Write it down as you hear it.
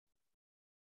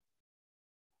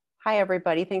Hi,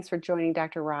 everybody. Thanks for joining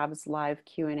Dr. Rob's live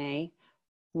Q&A.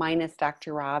 Minus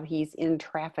Dr. Rob. He's in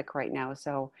traffic right now,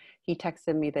 so he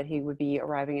texted me that he would be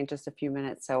arriving in just a few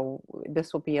minutes. So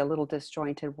this will be a little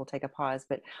disjointed. We'll take a pause,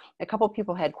 but a couple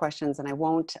people had questions, and I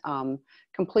won't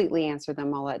completely answer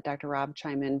them. I'll let Dr. Rob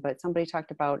chime in. But somebody talked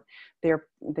about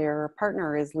their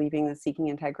partner is leaving the Seeking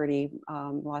Integrity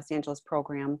Los Angeles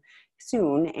program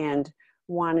soon, and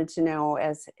wanted to know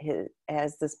as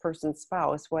this person's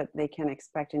spouse what they can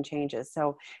expect in changes.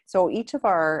 So each of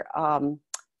our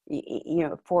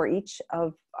for each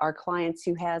of our clients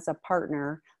who has a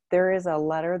partner, there is a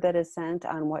letter that is sent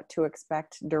on what to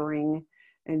expect during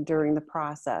the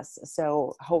process.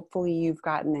 So hopefully you've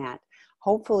gotten that.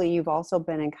 Hopefully you've also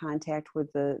been in contact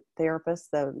with the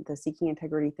therapist, the Seeking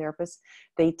Integrity therapist.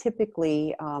 They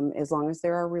typically, as long as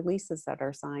there are releases that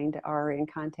are signed, are in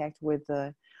contact with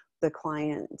the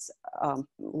client's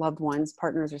loved ones,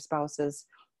 partners or spouses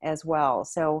as well.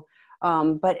 So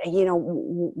but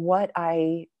what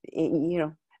I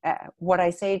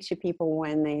say to people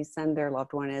when they send their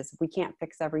loved one is, we can't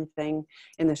fix everything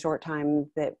in the short time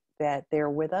that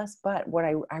they're with us, but what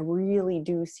I really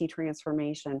do see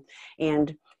transformation,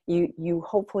 and you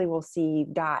hopefully will see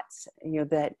dots,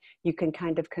 that you can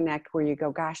kind of connect where you go,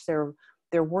 gosh, they're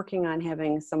working on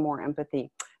having some more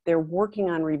empathy. They're working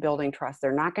on rebuilding trust.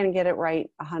 They're not going to get it right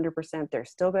 100%. They're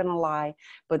still going to lie,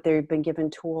 but they've been given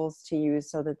tools to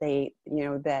use so that they,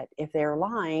 that if they're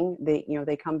lying,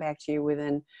 they come back to you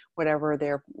within whatever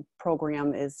their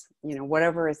program is,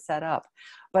 whatever is set up.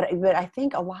 But I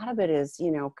think a lot of it is,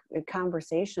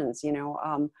 conversations.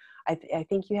 I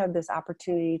think you have this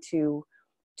opportunity to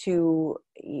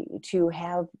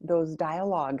have those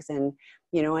dialogues and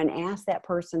ask that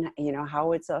person,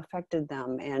 how it's affected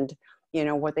them and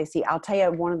what they see. I'll tell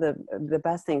you, one of the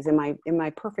best things in my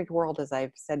perfect world, as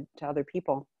I've said to other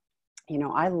people,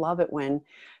 I love it when,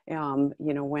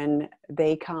 when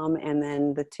they come and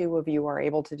then the two of you are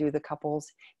able to do the couples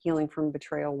healing from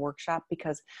betrayal workshop,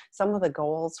 because some of the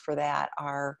goals for that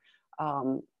are,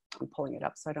 I'm pulling it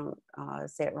up so I don't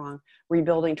say it wrong.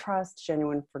 Rebuilding trust,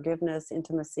 genuine forgiveness,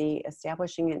 intimacy,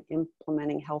 establishing and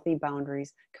implementing healthy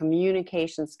boundaries,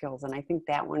 communication skills. And I think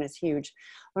that one is huge.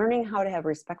 Learning how to have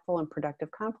respectful and productive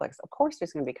conflicts. Of course,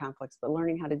 there's going to be conflicts, but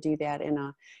learning how to do that in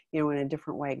a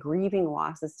different way. Grieving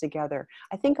losses together.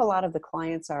 I think a lot of the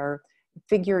clients are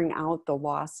figuring out the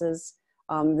losses,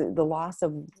 the loss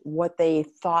of what they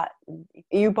thought.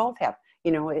 You both have,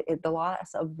 the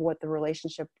loss of what the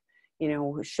relationship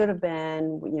should have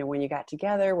been, when you got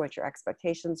together, what your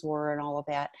expectations were and all of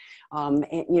that.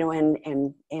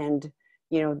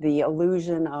 The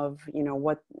illusion of,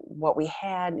 what we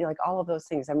had, like all of those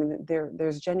things. I mean,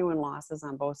 there's genuine losses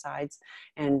on both sides,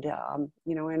 and,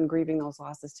 and grieving those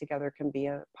losses together can be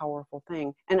a powerful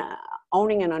thing, and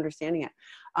owning and understanding it.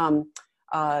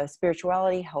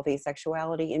 Spirituality, healthy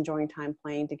sexuality, enjoying time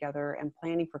playing together, and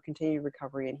planning for continued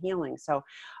recovery and healing. So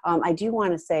I do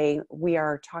want to say we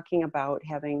are talking about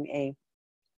having a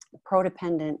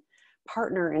codependent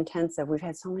partner intensive. We've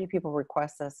had so many people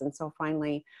request this, and so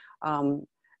finally,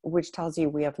 which tells you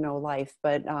we have no life,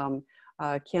 but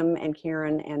Kim and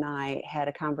Karen and I had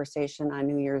a conversation on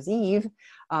New Year's Eve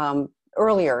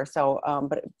earlier, so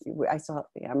but I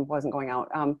wasn't going out.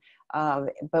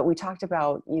 But we talked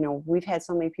about, we've had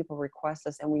so many people request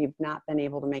this and we've not been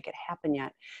able to make it happen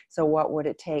yet. So what would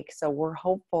it take? So we're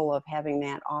hopeful of having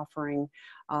that offering,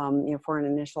 for an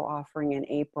initial offering in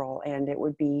April, and it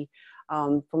would be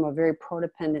from a very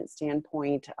codependent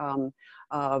standpoint.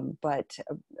 But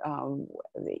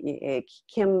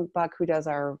Kim Buck, who does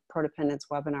our codependence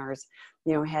webinars,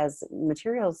 has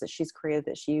materials that she's created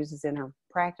that she uses in her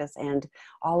practice, and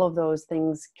all of those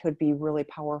things could be really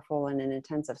powerful and an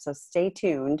intensive. So stay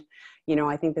tuned.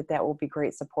 I think that will be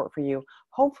great support for you.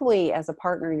 Hopefully, as a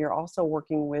partner, you're also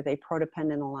working with a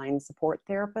codependent aligned support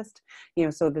therapist,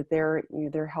 so that they're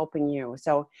helping you.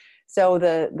 So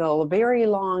the very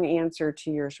long answer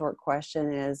to your short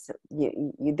question is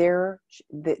there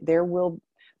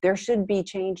should be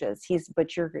changes.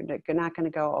 But you're not going to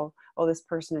go, oh, this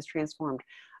person is transformed.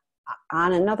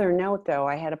 On another note, though,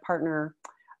 I had a partner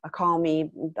call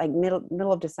me like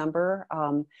middle of December,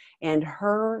 and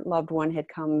her loved one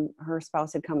her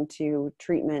spouse had come to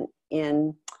treatment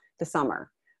in the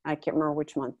summer. I can't remember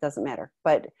which month, doesn't matter.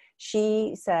 But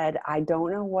she said, I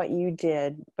don't know what you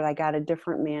did, but I got a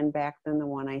different man back than the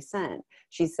one I sent.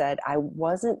 She said,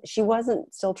 she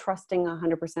wasn't still trusting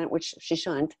 100%, which she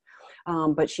shouldn't.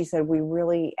 But she said, we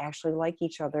really actually like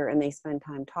each other, and they spend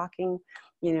time talking,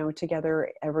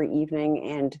 together every evening.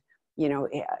 And,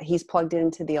 he's plugged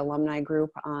into the alumni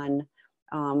group on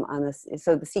this.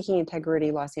 So the Seeking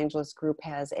Integrity Los Angeles group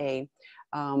has a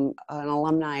an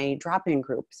alumni drop-in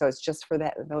group. So it's just for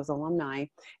those alumni,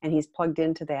 and he's plugged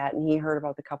into that, and he heard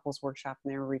about the couples workshop,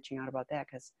 and they were reaching out about that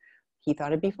because he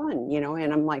thought it'd be fun, you know.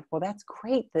 And I'm like, well, that's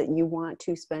great that you want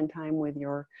to spend time with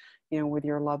your, you know, with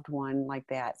your loved one like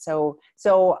that. So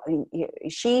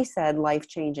she said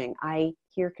life-changing. I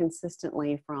hear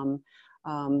consistently from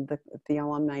the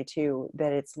alumni too,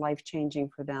 that it's life-changing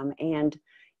for them. And,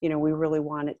 you know, we really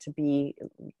want it to be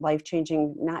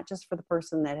life-changing, not just for the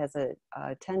person that has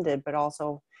attended, but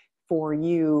also for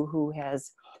you who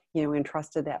has, you know,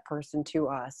 entrusted that person to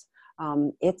us.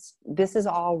 This is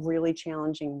all really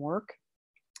challenging work,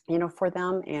 you know, for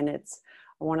them. And it's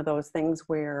one of those things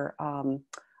where, you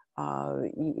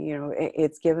know,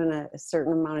 it's given a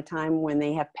certain amount of time when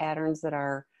they have patterns that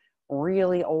are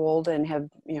really old and have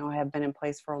been in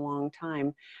place for a long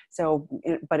time. So,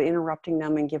 but interrupting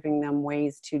them and giving them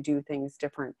ways to do things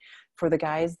different. For the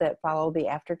guys that follow the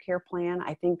aftercare plan,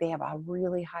 I think they have a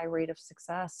really high rate of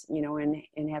success, you know,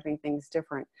 in having things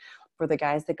different. For the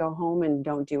guys that go home and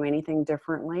don't do anything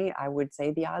differently, I would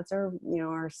say the odds are, you know,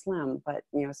 are slim. But,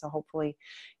 you know, so hopefully,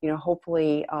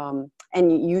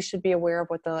 and you should be aware of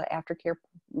what the aftercare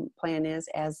plan is,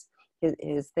 as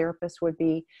his therapist would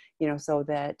be, you know, so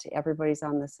that everybody's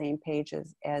on the same page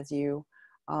as you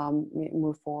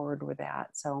move forward with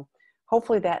that. So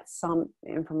hopefully that's some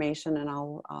information, and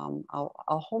I'll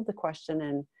hold the question,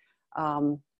 and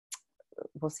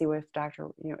we'll see what Dr.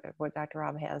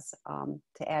 Rob has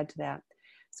to add to that.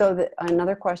 So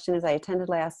another question is, I attended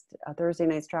last Thursday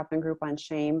night's drop-in group on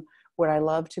shame. Would I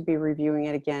love to be reviewing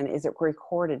it again? Is it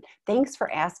recorded? Thanks for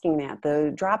asking that.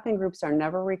 The drop-in groups are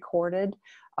never recorded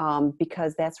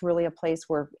because that's really a place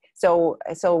where, so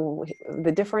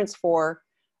the difference for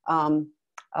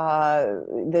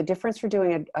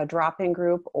doing a drop-in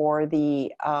group or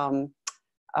the, hang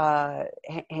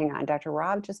on, Dr.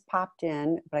 Rob just popped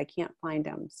in, but I can't find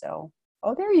him. So,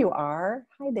 oh, there you are.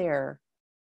 Hi there.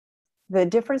 The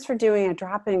difference for doing a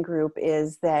drop-in group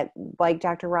is that, like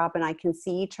Dr. Rob and I can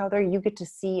see each other, you get to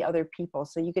see other people.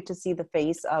 So you get to see the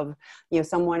face of, you know,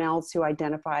 someone else who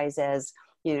identifies as,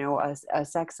 you know, a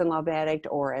sex and love addict,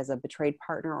 or as a betrayed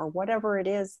partner, or whatever it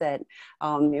is that,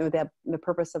 you know, that the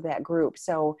purpose of that group.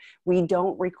 So we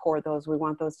don't record those. We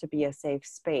want those to be a safe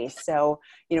space. So,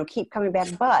 you know, keep coming back.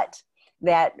 But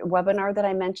that webinar that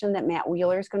I mentioned that Matt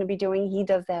Wheeler is going to be doing, he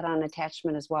does that on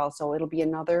attachment as well. So it'll be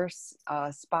another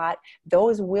spot.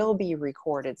 Those will be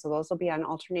recorded. So those will be on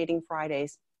alternating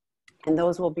Fridays, and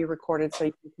those will be recorded, so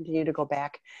you can continue to go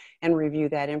back and review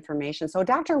that information. So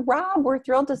Dr. Rob, we're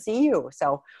thrilled to see you.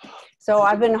 So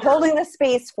I've been holding the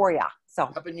space for you. So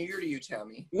Happy New Year to you,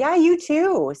 Tammy. Yeah, you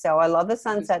too. So I love the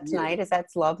sunset tonight.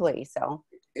 That's lovely. So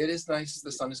it is nice.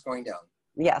 The sun is going down.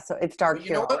 Yeah, so it's dark but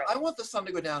here. You know what? I want the sun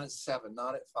to go down at 7,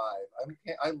 not at 5.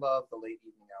 I love the late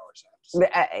evening hours.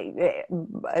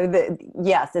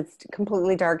 Yes, it's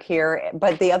completely dark here.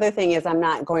 But the other thing is, I'm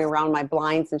not going around my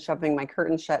blinds and shoving my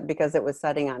curtains shut because it was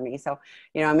setting on me. So,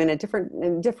 you know, I'm in a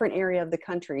different area of the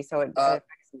country, so it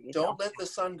affects me. Don't let the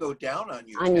sun go down on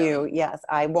you. On Tammy. You, yes.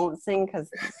 I won't sing because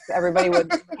everybody would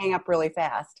hang up really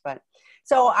fast. But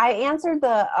so I answered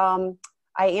the.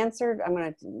 This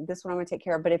one I'm going to take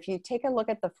care of, but if you take a look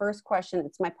at the first question,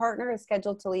 it's my partner is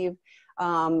scheduled to leave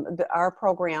our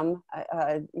program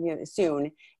you know, soon.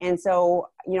 And so,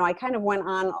 you know, I kind of went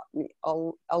on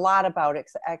a lot about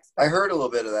I heard a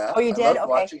little bit of that. Oh, you did? Okay.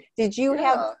 Watching. Did you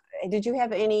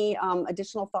have any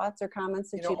additional thoughts or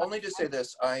comments that only to say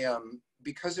this,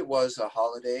 because it was a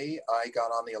holiday, I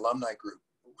got on the alumni group.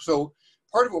 So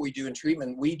part of what we do in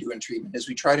treatment is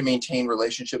we try to maintain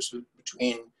relationships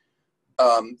between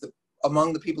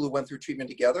among the people who went through treatment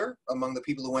together, among the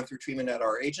people who went through treatment at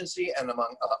our agency, and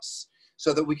among us,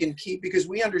 so that we can keep, because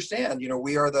we understand, you know,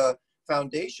 we are the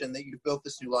foundation that you've built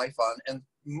this new life on, and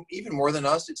even more than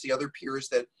us, it's the other peers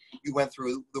that you went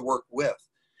through the work with.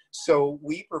 So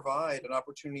we provide an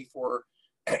opportunity for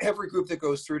every group that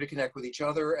goes through to connect with each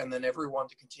other, and then everyone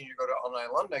to continue to go to online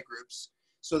alumni groups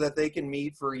so that they can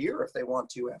meet for a year if they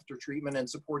want to after treatment and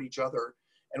support each other.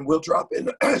 And we'll drop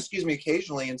in, excuse me,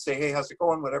 occasionally and say, hey, how's it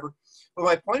going, whatever. But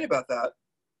my point about that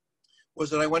was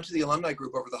that I went to the alumni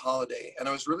group over the holiday, and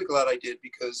I was really glad I did,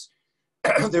 because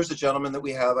there's a gentleman that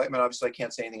we have. I mean, obviously I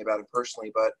can't say anything about him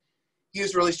personally, but he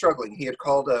was really struggling. He had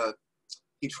called a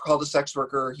sex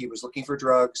worker. He was looking for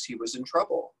drugs. He was in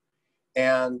trouble,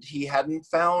 and he hadn't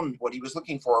found what he was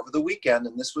looking for over the weekend.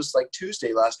 And this was like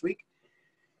Tuesday last week.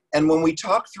 And when we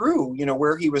talked through, you know,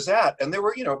 where he was at, and there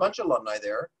were, you know, a bunch of alumni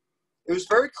there, it was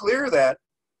very clear that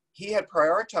he had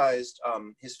prioritized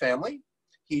his family.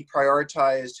 He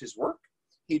prioritized his work.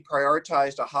 He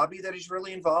prioritized a hobby that he's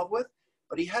really involved with,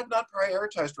 but he had not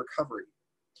prioritized recovery.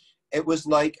 it was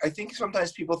like, I think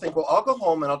sometimes people think, well, I'll go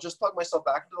home and I'll just plug myself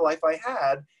back into the life I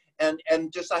had.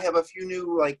 And just, I have a few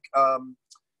new, like,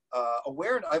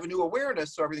 awareness. I have a new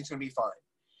awareness, so everything's going to be fine.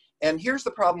 And here's the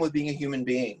problem with being a human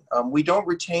being. We don't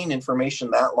retain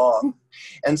information that long,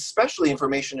 and especially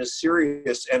information as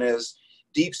serious and as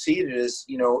deep-seated as,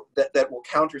 you know, that will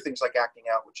counter things like acting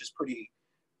out, which is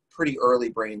pretty early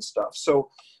brain stuff. So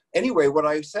anyway, what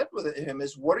I said with him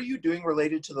is, what are you doing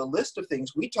related to the list of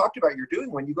things we talked about you're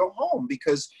doing when you go home?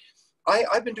 Because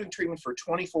I've been doing treatment for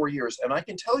 24 years, and I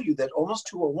can tell you that almost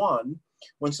to a one,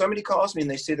 when somebody calls me and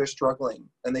they say they're struggling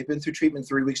and they've been through treatment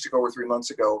 3 weeks ago or 3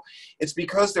 months ago, it's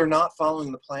because they're not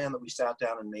following the plan that we sat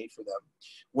down and made for them.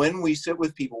 When we sit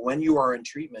with people, when you are in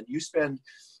treatment, you spend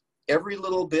every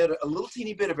little bit, a little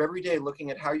teeny bit of every day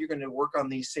looking at how you're going to work on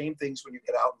these same things when you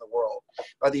get out in the world.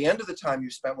 By the end of the time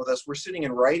you've spent with us, we're sitting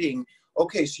and writing,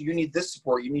 okay, so you need this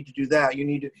support, you need to do that, you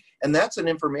need to, and that's an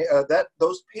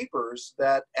those papers,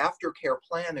 that aftercare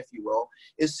plan, if you will,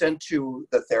 is sent to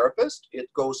the therapist. It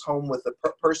goes home with the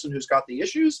person who's got the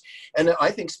issues. And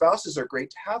I think spouses are great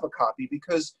to have a copy,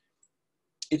 because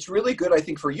it's really good, I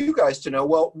think, for you guys to know,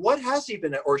 well, what has he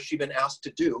been or she been asked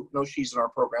to do? No, she's in our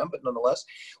program, but nonetheless,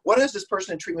 what has this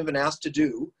person in treatment been asked to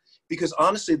do? Because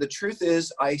honestly, the truth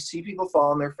is, I see people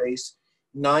fall on their face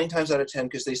 9 times out of 10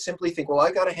 because they simply think, well,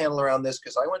 I got a handle around this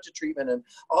because I went to treatment,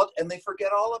 and they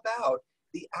forget all about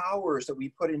the hours that we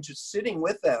put into sitting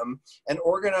with them and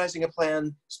organizing a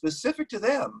plan specific to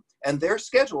them and their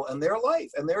schedule and their life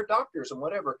and their doctors and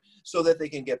whatever, so that they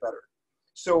can get better.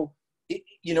 So,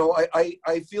 you know,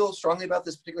 I feel strongly about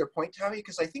this particular point, Tammy,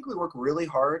 because I think we work really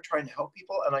hard trying to help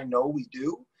people, and I know we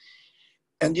do.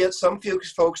 And yet some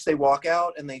folks, they walk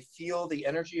out and they feel the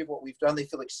energy of what we've done. They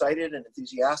feel excited and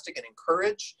enthusiastic and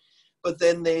encouraged, but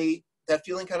then that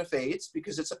feeling kind of fades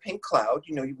because it's a pink cloud.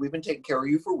 You know, we've been taking care of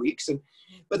you for weeks,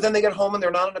 but then they get home and they're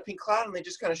not in a pink cloud, and they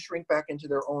just kind of shrink back into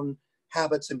their own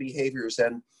habits and behaviors.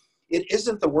 And it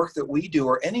isn't the work that we do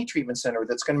or any treatment center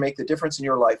that's going to make the difference in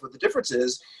your life. What the difference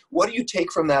is, what do you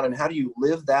take from that and how do you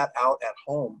live that out at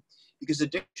home? Because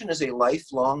addiction is a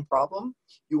lifelong problem.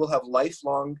 You will have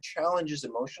lifelong challenges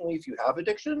emotionally if you have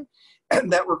addiction,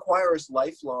 and that requires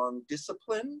lifelong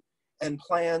discipline and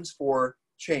plans for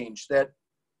change that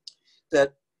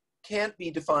can't be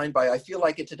defined by I feel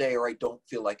like it today or I don't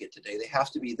feel like it today. They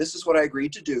have to be, this is what I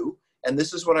agreed to do, and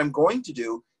this is what I'm going to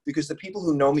do, because the people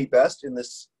who know me best in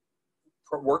this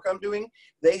work I'm doing,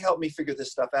 they help me figure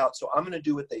this stuff out. So I'm going to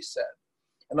do what they said.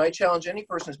 And I challenge any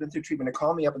person who's been through treatment to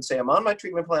call me up and say, I'm on my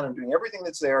treatment plan, I'm doing everything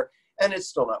that's there, and it's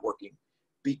still not working,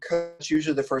 because it's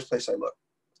usually the first place I look.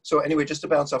 So anyway, just to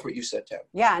bounce off what you said, Tam.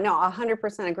 Yeah, no,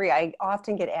 100% agree. I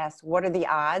often get asked, what are the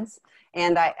odds?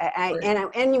 And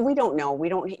and we don't know. We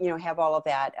don't, you know, have all of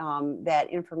that, that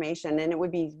information, and it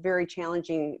would be very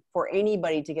challenging for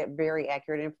anybody to get very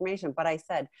accurate information. But I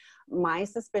said, my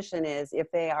suspicion is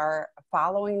if they are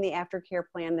following the aftercare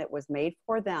plan that was made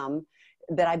for them,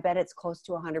 that I bet it's close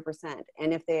to 100%.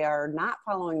 And if they are not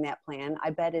following that plan,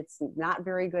 I bet it's not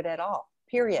very good at all,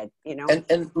 period, you know?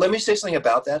 And let me say something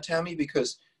about that, Tammy,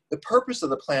 because the purpose of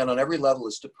the plan on every level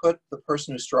is to put the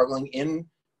person who's struggling in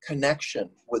connection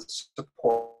with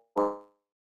support,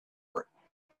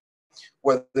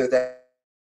 whether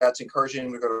that's encouraging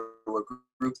them to go to a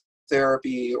group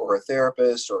therapy or a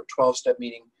therapist or a 12-step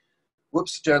meeting.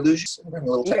 Whoops, did I lose you? I'm having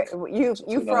a little tech.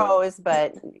 You froze,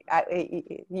 but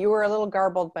you were a little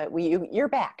garbled, but you're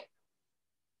back.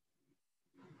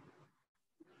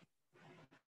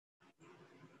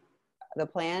 The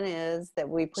plan is that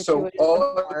we put you in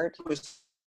support. I was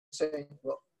saying,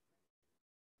 well,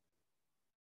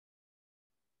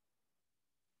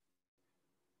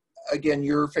 again,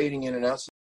 you're fading in and out.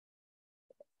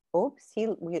 Oops,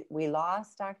 we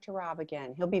lost Dr. Rob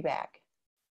again. He'll be back.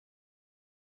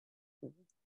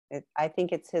 I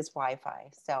think it's his Wi-Fi.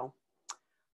 So,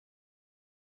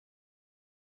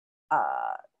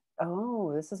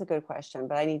 oh, this is a good question,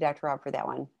 but I need Dr. Rob for that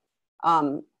one.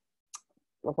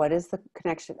 What is the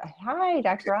connection? Hi,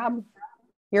 Dr. Rob.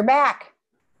 You're back.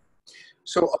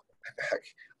 So,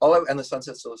 and the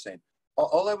sunset's still the same.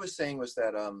 All I was saying was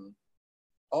that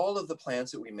all of the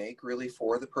plans that we make really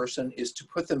for the person is to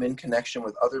put them in connection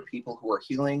with other people who are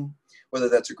healing, whether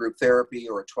that's a group therapy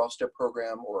or a 12-step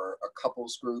program or a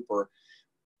couples group, or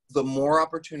the more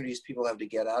opportunities people have to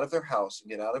get out of their house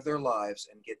and get out of their lives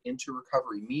and get into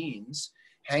recovery means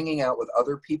hanging out with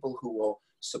other people who will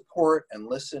support and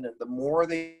listen. And the more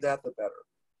they do that, the better.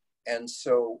 And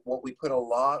so what we put a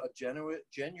lot of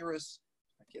generous,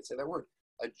 I can't say that word,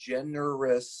 a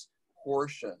generous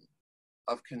portion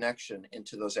of connection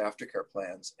into those aftercare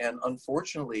plans. And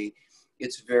unfortunately,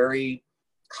 it's very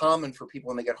common for people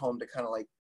when they get home to kind of like,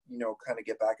 kind of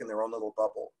get back in their own little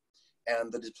bubble.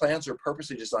 And the plans are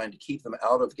purposely designed to keep them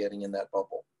out of getting in that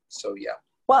bubble. So yeah.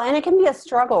 Well, and it can be a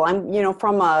struggle.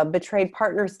 From a betrayed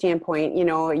partner standpoint,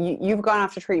 you've gone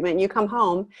off to treatment, you come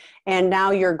home, and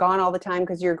now you're gone all the time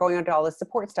because you're going into all the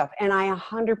support stuff. And I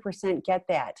 100% get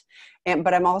that.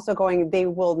 But I'm also they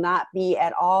will not be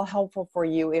at all helpful for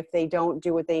you if they don't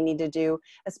do what they need to do,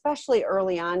 especially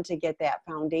early on, to get that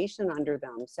foundation under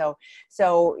them. So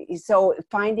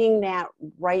finding that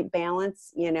right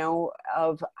balance,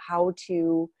 of how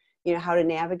to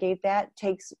navigate that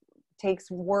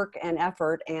takes work and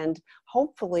effort, and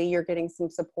hopefully you're getting some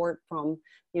support from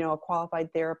a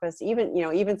qualified therapist,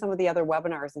 even some of the other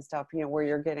webinars and stuff, where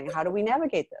you're getting, how do we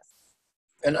navigate this?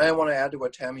 And I want to add to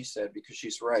what Tammy said, because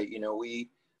she's right.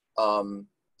 what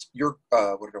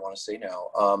did I want to say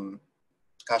now?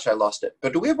 Gosh, I lost it.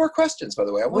 But do we have more questions, by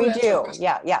the way? We do.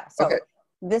 Yeah. So okay.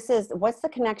 This is, what's the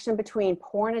connection between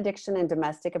porn addiction and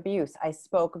domestic abuse? I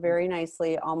spoke very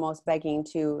nicely, almost begging,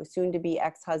 to soon-to-be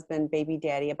ex-husband, baby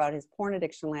daddy, about his porn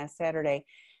addiction last Saturday.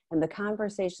 And the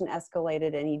conversation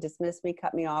escalated, and he dismissed me,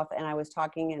 cut me off, and I was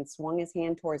talking and swung his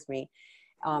hand towards me.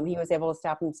 He was able to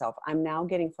stop himself. I'm now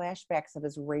getting flashbacks of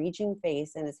his raging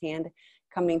face and his hand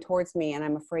coming towards me, and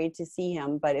I'm afraid to see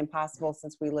him, but impossible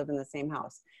since we live in the same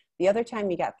house. The other time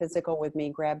he got physical with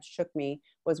me, grabbed, shook me,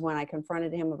 was when I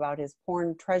confronted him about his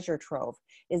porn treasure trove.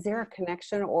 Is there a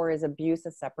connection, or is abuse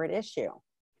a separate issue?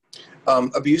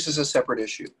 Abuse is a separate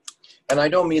issue. And I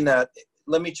don't mean that.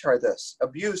 Let me try this.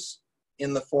 Abuse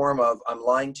in the form of, I'm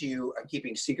lying to you, I'm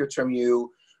keeping secrets from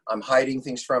you, I'm hiding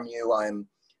things from you, I'm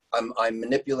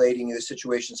manipulating the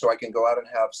situation so I can go out and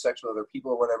have sex with other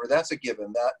people or whatever. That's a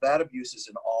given. That abuse is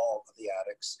in all of the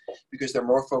addicts, because they're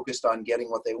more focused on getting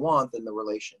what they want than the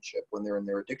relationship when they're in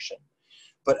their addiction.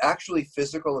 But actually,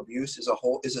 physical abuse is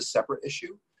a separate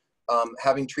issue.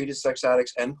 Having treated sex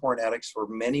addicts and porn addicts for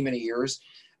many, many years,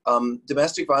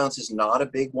 domestic violence is not a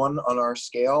big one on our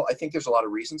scale. I think there's a lot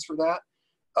of reasons for that.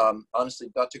 Honestly,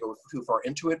 not to go too far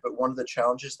into it, but one of the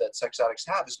challenges that sex addicts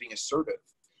have is being assertive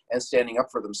and standing up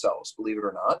for themselves, believe it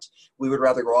or not. We would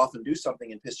rather go off and do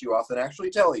something and piss you off than actually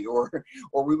tell you,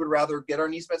 or we would rather get our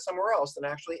needs met somewhere else than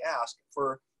actually ask.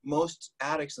 For most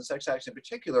addicts, and sex addicts in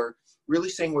particular, really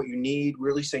saying what you need,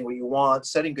 really saying what you want,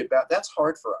 setting good boundaries, that's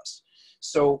hard for us.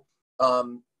 So,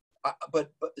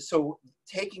 so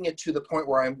taking it to the point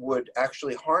where I would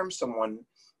actually harm someone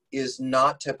is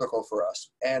not typical for us,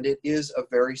 and it is a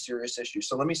very serious issue.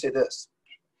 So let me say this: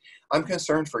 I'm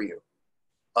concerned for you.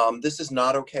 This is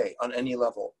not okay on any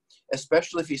level,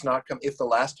 especially if he's not if the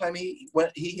last time he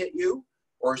hit you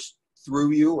or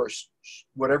threw you or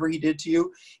whatever he did to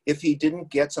you, if he didn't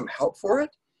get some help for it,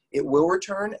 it will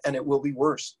return, and it will be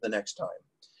worse the next time.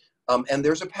 And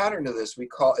there's a pattern to this.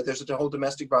 There's a whole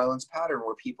domestic violence pattern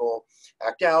where people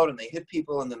act out and they hit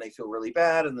people, and then they feel really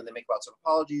bad, and then they make lots of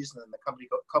apologies, and then the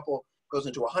couple goes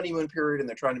into a honeymoon period and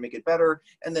they're trying to make it better,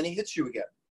 and then he hits you again.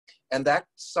 And that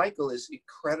cycle is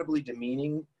incredibly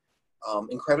demeaning,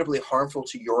 incredibly harmful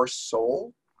to your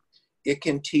soul. It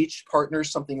can teach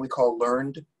partners something we call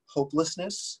learned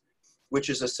hopelessness, which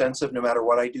is a sense of, no matter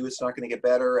what I do, it's not going to get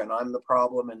better, and I'm the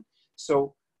problem. And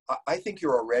so I think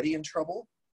you're already in trouble.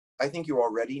 I think you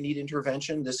already need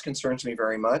intervention. This concerns me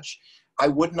very much. I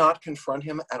would not confront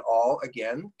him at all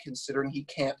again, considering he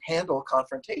can't handle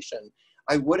confrontation.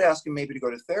 I would ask him maybe to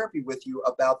go to therapy with you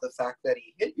about the fact that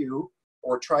he hit you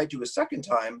or tried to a second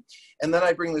time, and then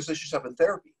I bring those issues up in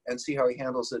therapy and see how he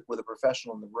handles it with a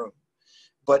professional in the room.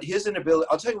 But his inability,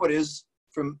 I'll tell you what is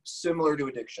similar to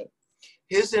addiction.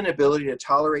 His inability to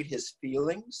tolerate his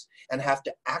feelings and have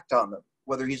to act on them,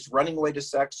 whether he's running away to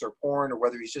sex or porn, or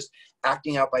whether he's just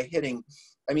acting out by hitting.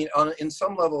 I mean, in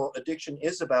some level, addiction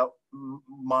is about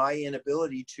my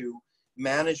inability to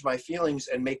manage my feelings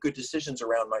and make good decisions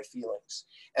around my feelings.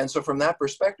 And so from that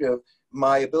perspective,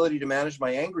 my ability to manage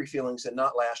my angry feelings and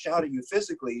not lash out at you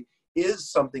physically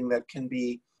is something that can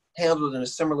be handled in a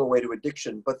similar way to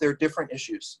addiction, but they're different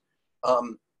issues.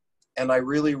 And I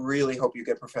really, really hope you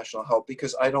get professional help,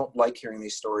 because I don't like hearing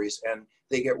these stories, and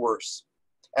they get worse.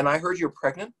 And I heard you're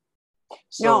pregnant.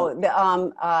 So,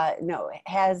 no,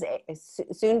 has a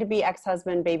soon-to-be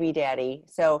ex-husband, baby daddy.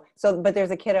 But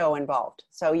there's a kiddo involved.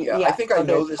 So yeah, I think I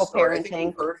know this story. I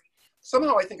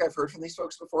think I've heard from these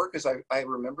folks before, because I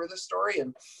remember this story.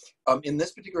 And in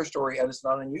this particular story, and it's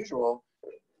not unusual,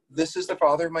 this is the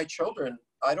father of my children.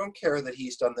 I don't care that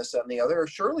he's done this, that, and the other.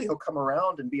 Surely he'll come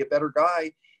around and be a better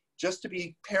guy just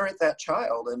to parent that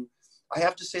child. And I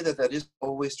have to say that is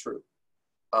always true.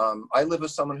 I live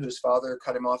with someone whose father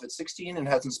cut him off at 16 and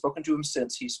hasn't spoken to him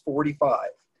since. He's 45.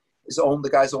 The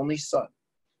guy's only son.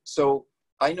 So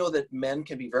I know that men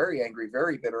can be very angry,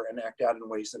 very bitter, and act out in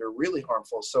ways that are really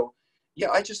harmful. So yeah,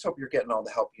 I just hope you're getting all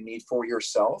the help you need for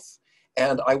yourself.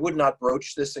 And I would not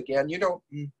broach this again. You know,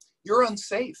 you're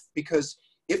unsafe, because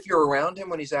if you're around him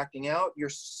when he's acting out, you're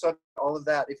such all of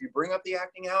that. If you bring up the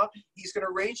acting out, he's going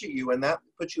to rage at you, and that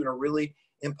puts you in a really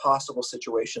impossible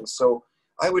situation. So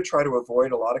I would try to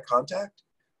avoid a lot of contact,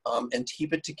 and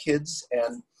keep it to kids.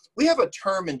 And we have a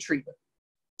term in treatment.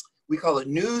 We call it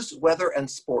news, weather, and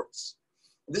sports.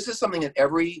 This is something that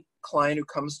every client who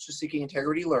comes to Seeking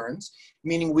Integrity learns,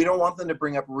 meaning we don't want them to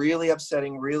bring up really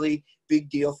upsetting, really big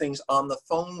deal things on the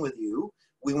phone with you.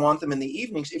 We want them in the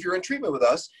evenings. If you're in treatment with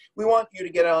us, we want you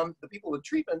to get on, the people with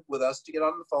treatment with us, to get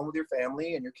on the phone with your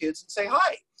family and your kids and say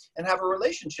hi and have a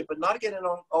relationship, but not get in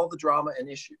on all the drama and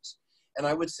issues. And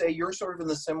I would say you're sort of in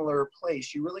the similar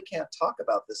place. You really can't talk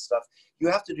about this stuff. You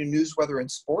have to do news, weather,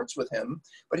 and sports with him.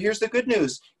 But here's the good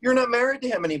news. You're not married to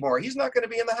him anymore. He's not going to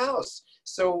be in the house.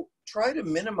 So try to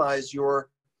minimize your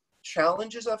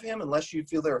challenges of him unless you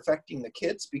feel they're affecting the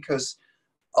kids, because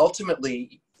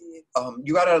ultimately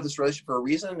you got out of this relationship for a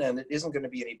reason, and it isn't going to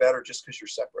be any better just because you're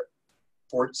separate,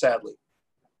 sadly.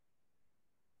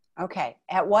 Okay.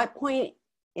 At what point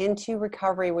into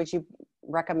recovery would you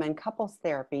recommend couples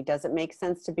therapy? Does it make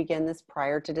sense to begin this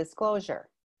prior to disclosure?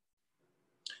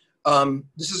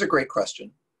 This is a great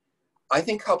question. I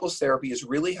think couples therapy is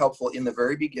really helpful in the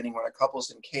very beginning when a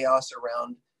couple's in chaos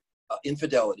around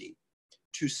infidelity,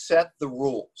 to set the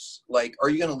rules. Like, are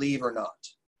you going to leave or not?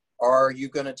 Are you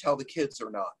going to tell the kids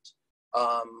or not?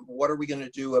 What are we going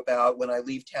to do about when I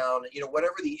leave town? You know,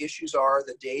 whatever the issues are,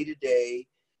 the day-to-day,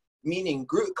 meaning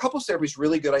couples therapy is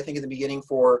really good, I think, in the beginning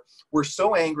for, we're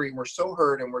so angry and we're so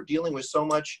hurt and we're dealing with so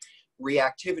much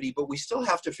reactivity, but we still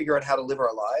have to figure out how to live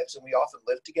our lives, and we often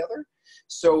live together.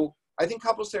 So I think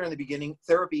couples therapy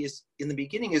in the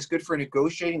beginning is good for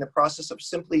negotiating the process of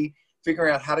simply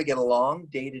figuring out how to get along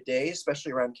day to day,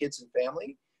 especially around kids and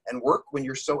family and work when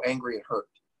you're so angry and hurt.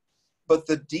 But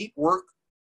the deep work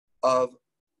of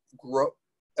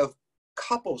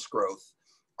couples growth,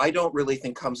 I don't really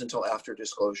think comes until after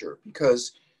disclosure,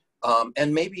 because,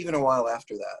 and maybe even a while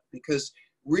after that, because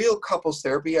real couples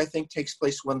therapy, I think, takes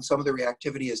place when some of the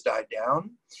reactivity has died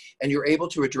down and you're able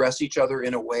to address each other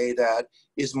in a way that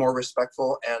is more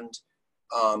respectful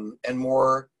and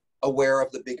more aware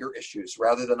of the bigger issues,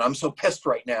 rather than, I'm so pissed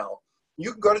right now.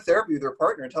 You can go to therapy with your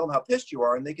partner and tell them how pissed you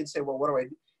are, and they can say, well, what do I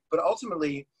do? But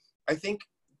ultimately, I think,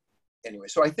 anyway,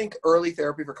 so I think early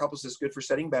therapy for couples is good for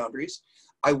setting boundaries.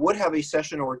 I would have a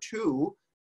session or two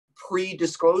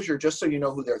pre-disclosure, just so you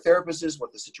know who their therapist is,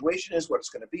 what the situation is, what it's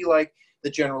going to be like, the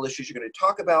general issues you're going to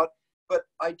talk about. But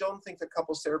I don't think the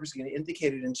couples therapist is going to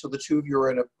indicate it until the two of you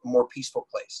are in a more peaceful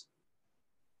place.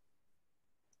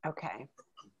 Okay.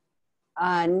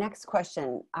 Next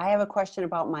question. I have a question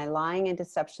about my lying and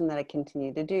deception that I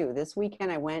continue to do. This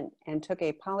weekend, I went and took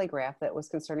a polygraph that was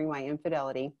concerning my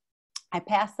infidelity. I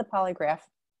passed the polygraph,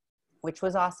 which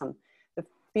was awesome. The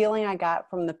feeling I got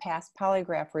from the past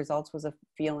polygraph results was a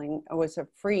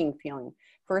freeing feeling.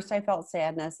 First, I felt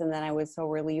sadness, and then I was so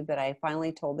relieved that I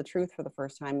finally told the truth for the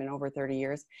first time in over 30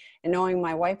 years. And knowing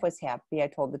my wife was happy I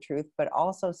told the truth, but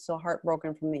also still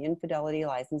heartbroken from the infidelity,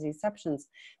 lies, and deceptions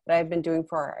that I've been doing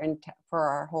for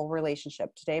our whole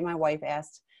relationship. Today, my wife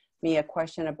asked me a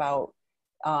question about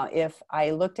if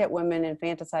I looked at women and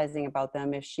fantasizing about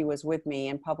them if she was with me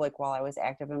in public while I was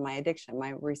active in my addiction.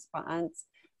 My response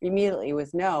immediately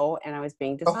was no, and I was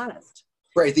being dishonest.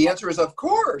 Right. The answer is, of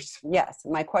course. Yes.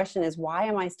 My question is, why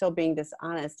am I still being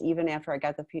dishonest even after I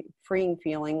got the freeing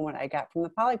feeling when I got from the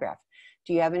polygraph?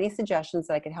 Do you have any suggestions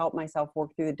that I could help myself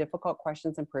work through the difficult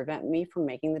questions and prevent me from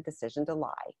making the decision to lie?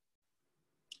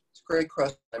 It's a great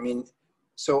question. I mean,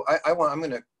 so I'm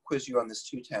going to quiz you on this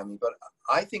too, Tammy, but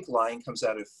I think lying comes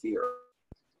out of fear.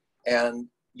 And,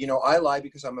 you know, I lie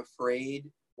because I'm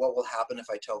afraid what will happen if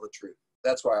I tell the truth.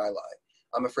 That's why I lie.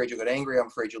 I'm afraid you'll get angry. I'm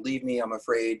afraid you'll leave me. I'm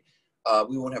afraid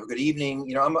we won't have a good evening.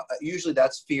 You know, usually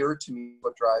that's fear to me,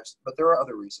 what drives, but there are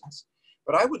other reasons.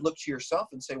 But I would look to yourself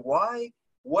and say,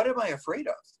 what am I afraid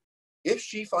of? If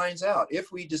she finds out,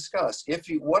 if we discuss,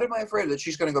 what am I afraid of? That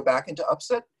she's going to go back into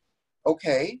upset?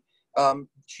 Okay.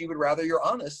 She would rather you're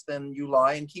honest than you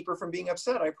lie and keep her from being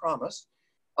upset, I promise.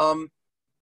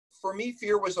 For me,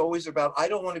 fear was always about, I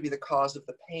don't want to be the cause of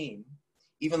the pain,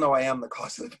 even though I am the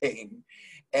cause of the pain.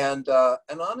 And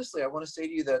honestly, I want to say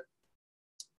to you that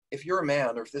if you're a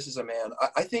man, or if this is a man,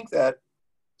 I think that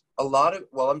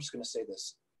I'm just going to say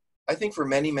this. I think for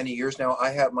many, many years now,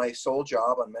 my sole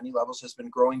job on many levels has been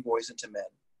growing boys into men.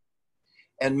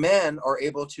 And men are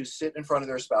able to sit in front of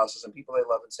their spouses and people they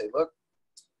love and say, look,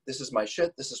 this is my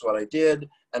shit, this is what I did,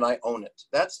 and I own it.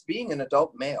 That's being an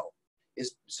adult male.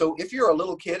 is, so if you're a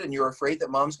little kid and you're afraid that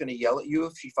mom's going to yell at you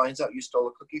if she finds out you stole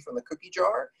a cookie from the cookie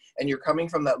jar, and you're coming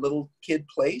from that little kid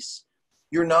place,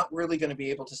 you're not really going to be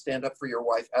able to stand up for your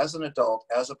wife as an adult,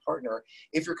 as a partner.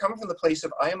 If you're coming from the place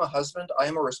of, I am a husband, I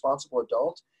am a responsible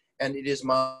adult, and it is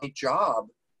my job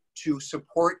to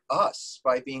support us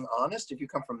by being honest. If you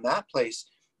come from that place,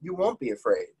 you won't be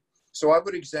afraid. So I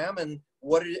would examine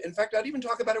what it, in fact, I'd even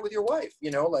talk about it with your wife,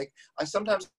 you know, like I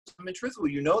sometimes, I'm truthful,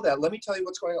 you know that, let me tell you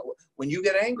what's going on. When you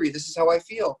get angry, this is how I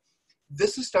feel.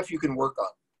 This is stuff you can work on.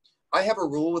 I have a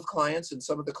rule with clients, and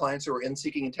some of the clients who are in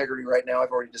Seeking Integrity right now,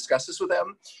 I've already discussed this with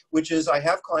them, which is I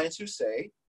have clients who say,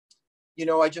 you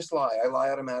know, I just lie. I lie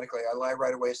automatically. I lie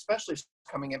right away, especially if it's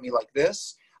coming at me like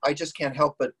this. I just can't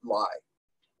help but lie.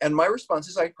 And my response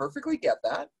is, I perfectly get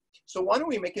that. So why don't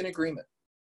we make an agreement?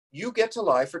 You get to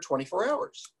lie for 24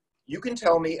 hours. You can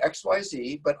tell me X, Y,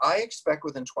 Z, but I expect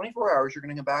within 24 hours, you're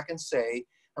going to come back and say,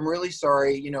 I'm really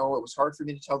sorry. You know, it was hard for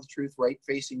me to tell the truth right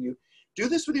facing you. Do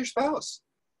this with your spouse.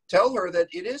 Tell her that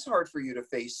it is hard for you to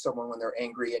face someone when they're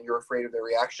angry and you're afraid of their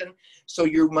reaction. So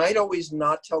you might always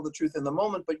not tell the truth in the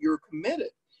moment, but you're committed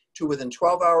to within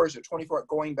 12 hours or 24 hours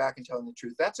going back and telling the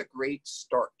truth. That's a great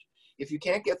start. If you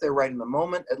can't get there right in the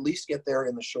moment, at least get there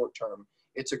in the short term.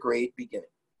 It's a great beginning.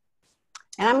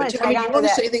 And I'm going to tag on to that. You want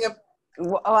to say anything?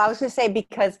 Well, I was going to say,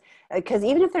 because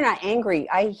even if they're not angry,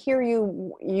 I hear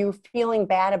you feeling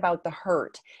bad about the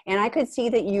hurt. And I could see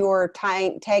that you're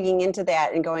tagging into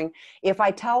that and going, if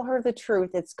I tell her the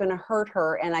truth, it's going to hurt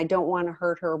her, and I don't want to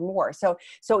hurt her more. So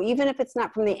even if it's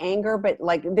not from the anger, but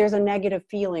like there's a negative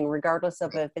feeling, regardless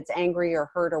of if it's angry or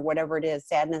hurt or whatever it is,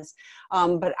 sadness.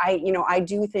 But I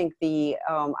do think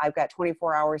I've got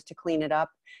 24 hours to clean it up.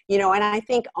 You know, and I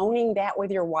think owning that with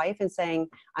your wife and saying,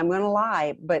 I'm going to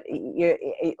lie, but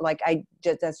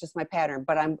that's just my pattern,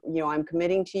 but I'm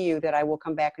committing to you that I will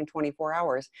come back in 24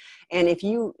 hours. And if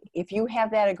you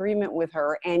have that agreement with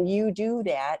her and you do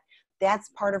that, that's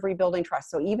part of rebuilding trust.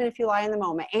 So even if you lie in the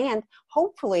moment, and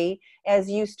hopefully as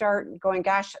you start going,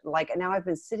 gosh, like now I've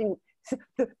been sitting,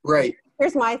 right.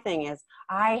 Here's my thing is,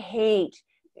 I hate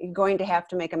going to have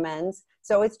to make amends.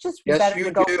 So it's just better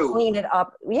to go clean it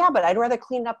up. Yeah, but I'd rather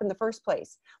clean it up in the first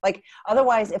place. Like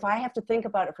otherwise, if I have to think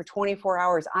about it for 24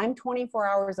 hours, I'm 24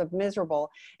 hours of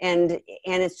miserable. And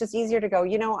it's just easier to go,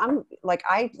 I'm like,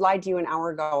 I lied to you an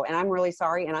hour ago and I'm really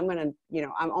sorry. And I'm going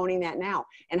to, I'm owning that now.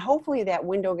 And hopefully that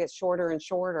window gets shorter and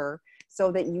shorter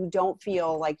so that you don't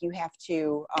feel like you have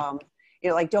to,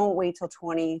 like don't wait till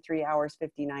 23 hours,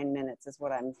 59 minutes is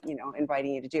what I'm,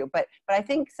 inviting you to do. But I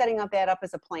think setting that up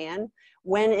as a plan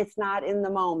when it's not in the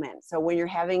moment. So when you're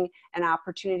having an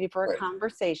opportunity for a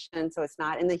conversation, so it's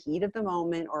not in the heat of the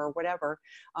moment or whatever,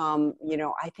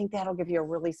 I think that'll give you a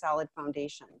really solid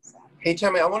foundation. So. Hey,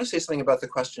 Tammy, I want to say something about the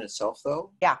question itself though.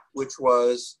 Yeah. Which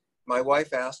was, my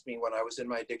wife asked me when I was in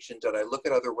my addiction, did I look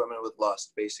at other women with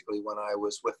lust, basically when I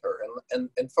was with her?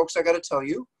 And folks, I got to tell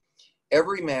you,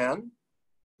 every man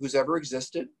who's ever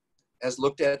existed has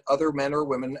looked at other men or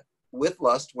women with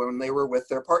lust when they were with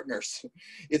their partners.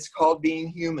 It's called being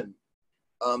human.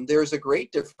 There's a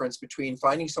great difference between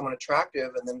finding someone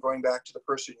attractive and then going back to the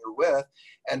person you're with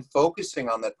and focusing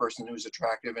on that person who's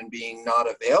attractive and being not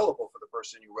available for the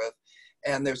person you're with.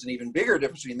 And there's an even bigger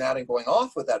difference between that and going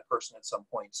off with that person at some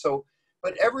point. So,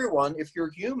 but everyone, if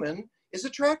you're human, is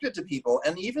attracted to people,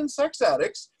 and even sex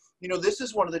addicts. This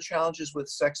is one of the challenges with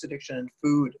sex addiction and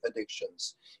food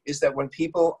addictions, is that when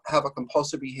people have a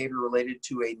compulsive behavior related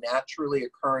to a naturally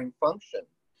occurring function,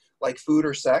 like food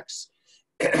or sex,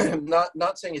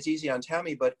 not saying it's easy on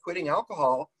Tammy, but quitting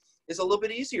alcohol is a little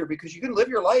bit easier because you can live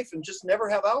your life and just never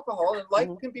have alcohol, and life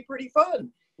can be pretty fun.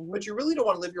 But you really don't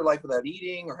want to live your life without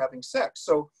eating or having sex.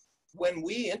 So when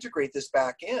we integrate this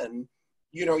back in,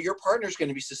 your partner's going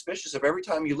to be suspicious of every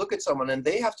time you look at someone, and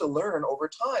they have to learn over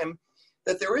time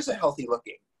that there is a healthy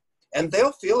looking. And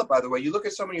they'll feel it, by the way. You look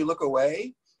at someone, you look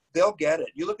away, they'll get it.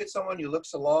 You look at someone, you look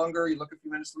so longer, you look a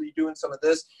few minutes, you're doing some of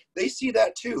this, they see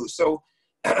that too. So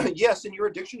yes, in your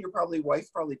addiction, your wife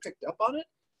probably picked up on it.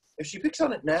 If she picks up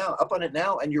on it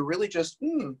now, and you're really just,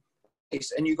 and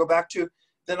you go back to,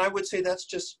 then I would say that's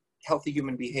just healthy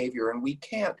human behavior. And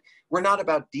we're not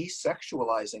about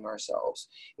desexualizing ourselves.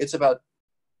 It's about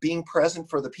being present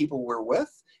for the people we're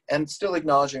with and still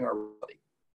acknowledging our reality.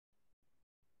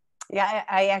 Yeah,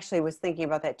 I actually was thinking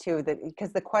about that too,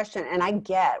 because the question, and I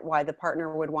get why the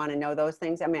partner would want to know those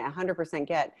things. I mean, 100%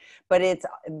 get, but it's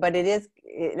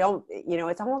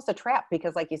almost a trap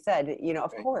because like you said,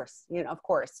 of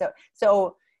course.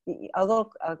 So a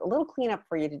little cleanup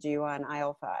for you to do on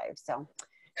aisle 5. So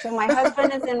So my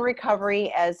husband is in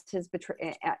recovery as his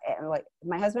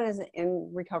my husband is in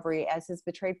recovery as his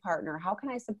betrayed partner. How can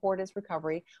I support his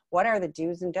recovery? What are the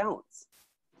do's and don'ts?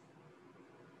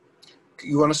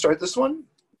 You want to start this one?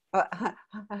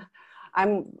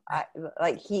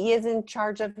 Like, he is in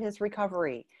charge of his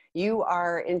recovery. You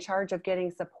are in charge of getting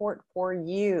support for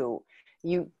you.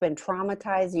 You've been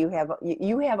traumatized. You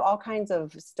have all kinds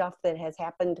of stuff that has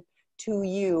happened to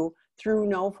you through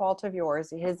no fault of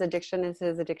yours. His addiction is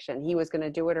his addiction. He was going to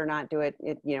do it or not do it.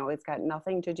 It's got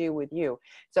nothing to do with you.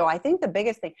 So I think the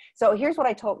biggest thing, so here's what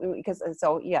I told him,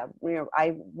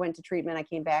 I went to treatment, I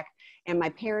came back, and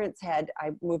I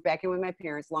moved back in with my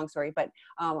parents, long story, but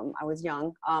I was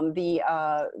young.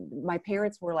 My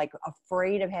parents were like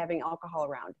afraid of having alcohol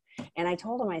around. And I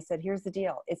told them, I said, here's the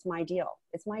deal. It's my deal.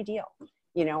 It's my deal.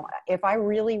 If I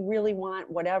really, really want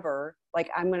whatever, like,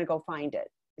 I'm going to go find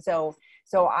it. So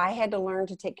I had to learn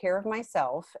to take care of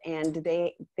myself, and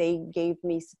they gave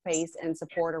me space and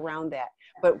support around that.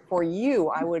 But for you,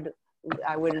 I would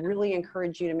really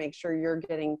encourage you to make sure you're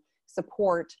getting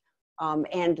support,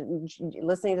 and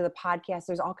listening to the podcast.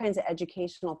 There's all kinds of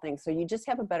educational things. So you just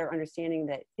have a better understanding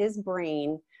that his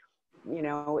brain,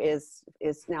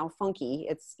 is now funky.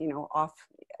 It's, off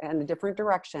in a different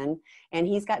direction, and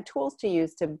he's got tools to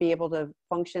use to be able to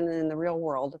function in the real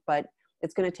world, but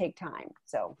it's going to take time.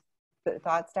 So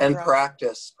thoughts, Dr. And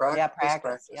practice.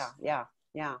 Yeah.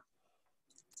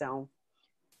 So,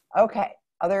 okay.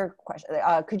 Other question.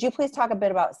 Could you please talk a bit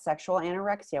about sexual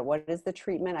anorexia? What is the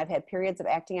treatment? I've had periods of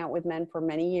acting out with men for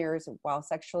many years while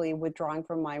sexually withdrawing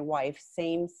from my wife,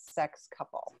 same-sex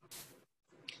couple.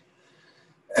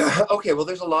 Okay, well,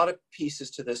 there's a lot of pieces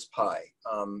to this pie,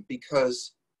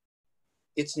 because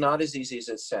it's not as easy as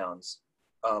it sounds.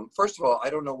 First of all, I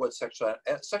don't know what sexual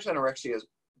anorexia is.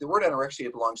 The word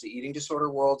anorexia belongs to the eating disorder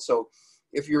world. So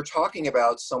if you're talking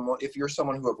about if you're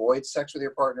someone who avoids sex with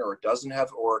your partner, or doesn't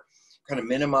have, or kind of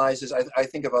minimizes, I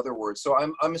think of other words. So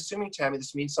I'm assuming, Tammy,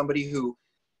 this means somebody who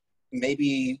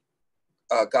maybe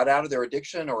got out of their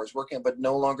addiction, or is working, but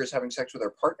no longer is having sex with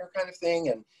their partner, kind of thing,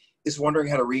 and is wondering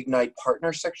how to reignite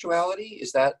partner sexuality.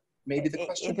 Is that maybe the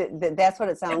question? That's what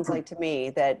it sounds like to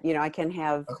me, that, I can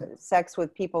have sex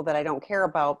with people that I don't care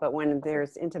about, but when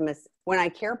there's intimacy, when I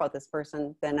care about this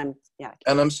person, then yeah.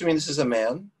 And I'm assuming this is a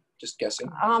man, just guessing.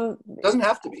 Doesn't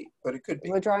have to be, but it could be.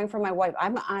 Withdrawing from my wife.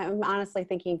 I'm honestly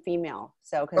thinking female.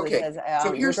 So, because Okay. it says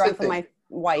So here's withdrawing from my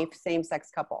wife, same-sex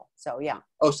couple. So yeah.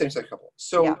 Oh, same-sex couple.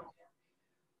 So yeah.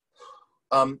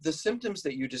 The symptoms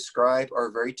that you describe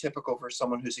are very typical for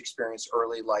someone who's experienced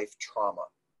early life trauma.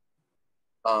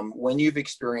 When you've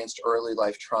experienced early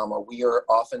life trauma, we are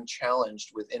often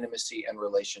challenged with intimacy and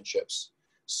relationships.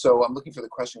 So I'm looking for the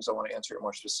questions. I want to answer it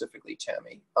more specifically,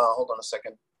 Tammy. Hold on a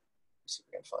second. Let's see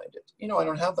if I can find it. I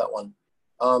don't have that one.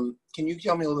 Can you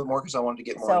tell me a little bit more, because I wanted to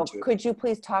get more into it. So could you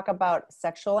please talk about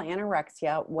sexual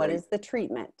anorexia? What is the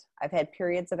treatment? I've had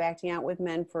periods of acting out with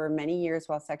men for many years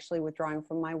while sexually withdrawing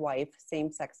from my wife,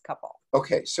 same-sex couple.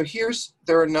 Okay, so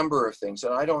there are a number of things,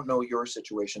 and I don't know your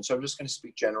situation, so I'm just going to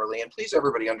speak generally. And please,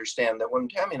 everybody, understand that when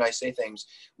Tammy and I say things,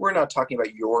 we're not talking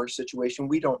about your situation.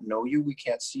 We don't know you. We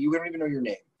can't see you. We don't even know your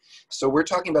name. So we're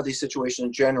talking about these situations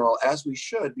in general, as we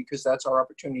should, because that's our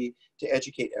opportunity to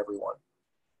educate everyone.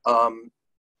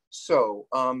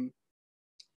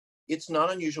 It's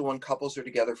not unusual when couples are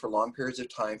together for long periods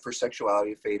of time for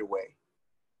sexuality to fade away.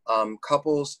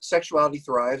 Sexuality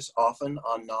thrives often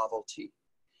on novelty.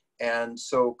 And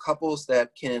so couples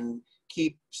that can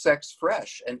keep sex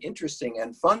fresh and interesting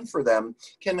and fun for them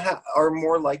are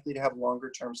more likely to have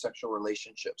longer-term sexual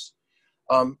relationships.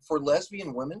 For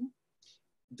lesbian women,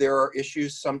 there are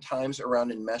issues sometimes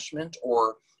around enmeshment,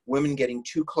 or women getting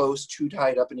too close, too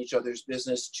tied up in each other's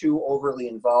business, too overly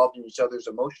involved in each other's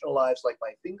emotional lives, like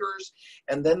my fingers,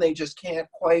 and then they just can't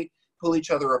quite pull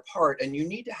each other apart. And you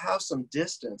need to have some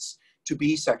distance to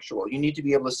be sexual. You need to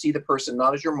be able to see the person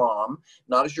not as your mom,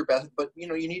 not as your best, but you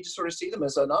need to sort of see them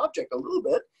as an object a little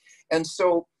bit. And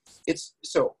so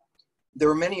there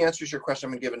are many answers to your question.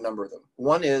 I'm going to give a number of them.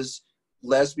 One is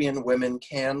lesbian women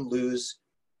can lose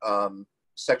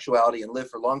sexuality and live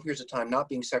for long periods of time not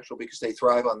being sexual because they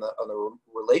thrive on the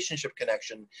relationship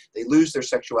connection. They lose their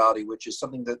sexuality, which is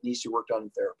something that needs to be worked on in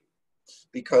therapy,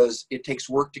 because it takes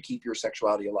work to keep your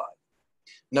sexuality alive.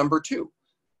 Number two,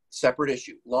 separate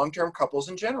issue. Long-term couples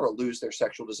in general lose their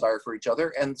sexual desire for each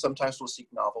other, and sometimes will seek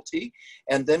novelty.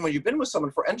 And then when you've been with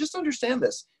someone and just understand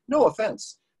this, no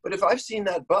offense, but if I've seen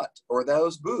that butt or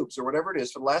those boobs or whatever it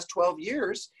is for the last 12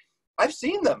 years, I've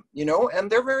seen them, and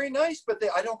they're very nice, but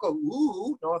I don't go,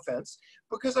 ooh, no offense,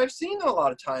 because I've seen them a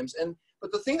lot of times.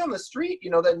 But the thing on the street,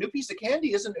 that new piece of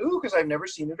candy isn't ooh, because I've never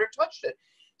seen it or touched it.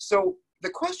 So the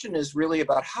question is really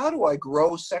about how do I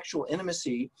grow sexual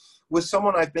intimacy with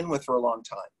someone I've been with for a long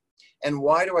time? And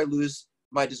why do I lose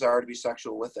my desire to be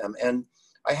sexual with them? And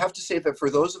I have to say that for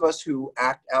those of us who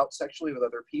act out sexually with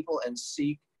other people and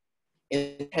seek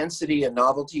intensity and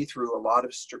novelty through a lot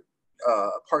of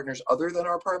partners other than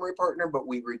our primary partner, but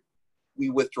we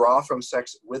withdraw from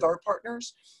sex with our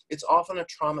partners, it's often a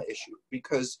trauma issue,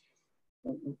 because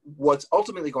what's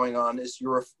ultimately going on is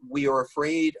we are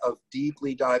afraid of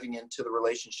deeply diving into the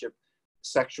relationship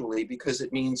sexually because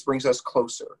it brings us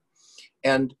closer.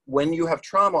 And when you have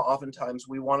trauma, oftentimes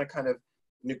we want to kind of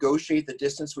negotiate the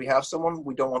distance we have someone.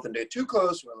 We don't want them to get too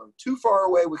close, we don't want them too far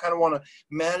away. We kind of want to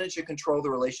manage and control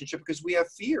the relationship because we have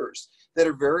fears that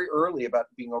are very early about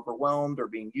being overwhelmed or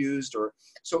being used.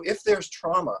 So if there's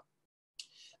trauma,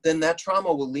 then that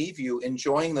trauma will leave you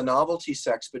enjoying the novelty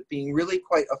sex, but being really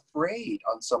quite afraid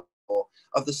on some level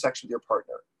of the sex with your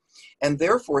partner. And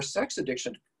therefore, sex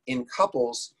addiction in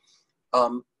couples,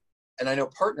 and I know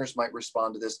partners might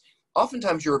respond to this,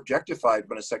 oftentimes you're objectified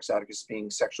when a sex addict is being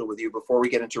sexual with you before we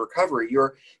get into recovery.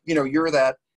 You're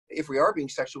that, if we are being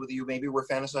sexual with you, maybe we're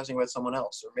fantasizing about someone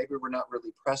else, or maybe we're not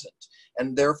really present,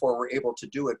 and therefore we're able to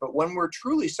do it. But when we're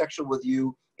truly sexual with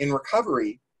you in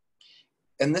recovery,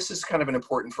 and this is kind of an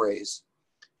important phrase,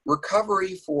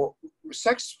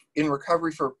 sex in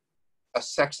recovery for a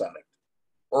sex addict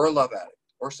or a love addict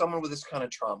or someone with this kind of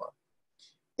trauma,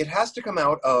 it has to come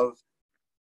out of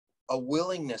a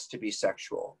willingness to be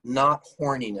sexual, not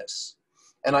horniness.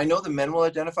 And I know the men will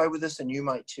identify with this, and you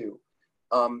might too.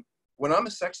 When I'm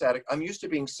a sex addict, I'm used to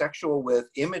being sexual with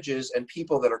images and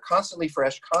people that are constantly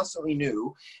fresh, constantly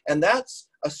new. And that's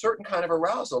a certain kind of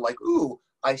arousal, like, ooh,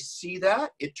 I see that,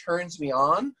 it turns me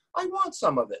on, I want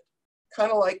some of it.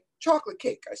 Kind of like chocolate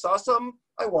cake. I saw some,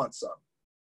 I want some.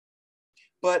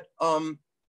 But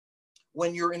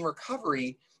when you're in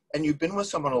recovery and you've been with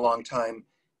someone a long time,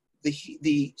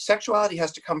 the sexuality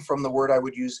has to come from, the word I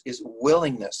would use is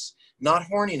willingness, not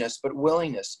horniness, but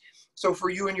willingness. So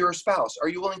for you and your spouse, are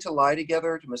you willing to lie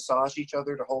together, to massage each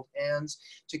other, to hold hands,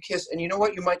 to kiss? And you know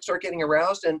what? You might start getting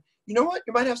aroused, and you know what?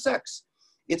 You might have sex.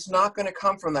 It's not going to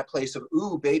come from that place of,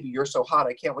 ooh, baby, you're so hot,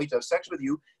 I can't wait to have sex with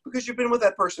you, because you've been with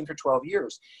that person for 12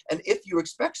 years. And if you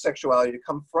expect sexuality to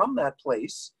come from that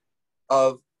place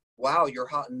of, wow, you're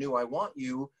hot and new, I want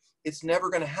you, it's never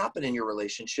going to happen in your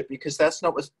relationship, because that's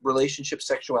not what relationship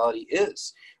sexuality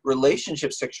is.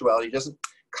 Relationship sexuality doesn't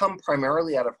come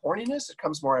primarily out of horniness, it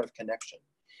comes more out of connection.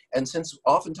 And since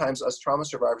oftentimes us trauma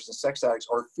survivors and sex addicts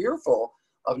are fearful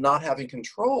of not having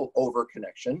control over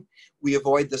connection, we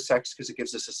avoid the sex because it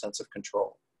gives us a sense of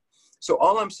control. So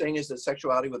all I'm saying is that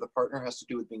sexuality with a partner has to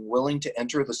do with being willing to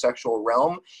enter the sexual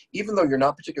realm, even though you're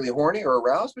not particularly horny or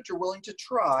aroused, but you're willing to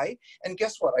try. And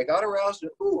guess what? I got aroused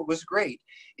and ooh, it was great.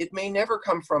 It may never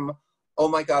come from, oh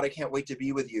my God, I can't wait to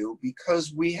be with you,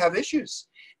 because we have issues.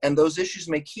 And those issues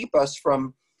may keep us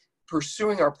from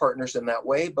pursuing our partners in that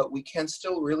way, but we can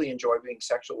still really enjoy being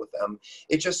sexual with them.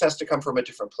 It just has to come from a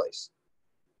different place.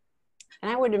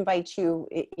 And I would invite you,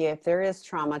 if there is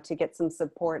trauma, to get some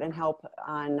support and help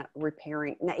on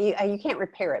repairing. Now, you can't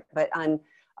repair it, but on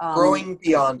growing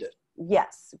beyond it.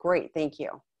 Yes, great, thank you.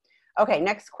 Okay,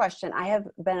 next question. I have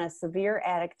been a severe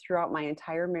addict throughout my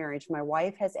entire marriage. My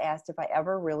wife has asked if I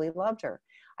ever really loved her.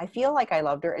 I feel like I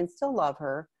loved her and still love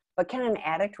her, but can an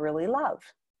addict really love?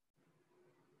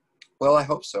 Well, I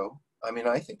hope so. I mean,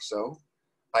 I think so.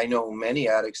 I know many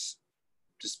addicts,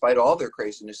 despite all their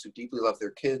craziness, who deeply love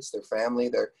their kids, their family.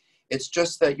 It's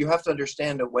just that you have to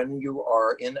understand that when you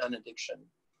are in an addiction,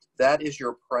 that is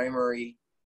your primary,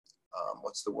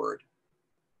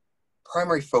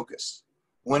 primary focus.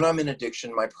 When I'm in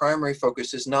addiction, my primary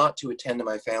focus is not to attend to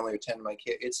my family or attend to my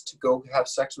kid. It's to go have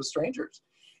sex with strangers.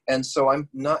 And so I'm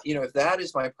not, if that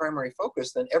is my primary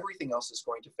focus, then everything else is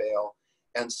going to fail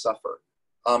and suffer.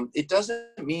 It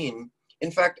doesn't mean,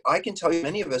 in fact, I can tell you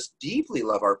many of us deeply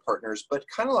love our partners, but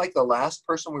kind of like the last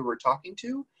person we were talking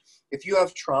to, if you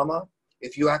have trauma,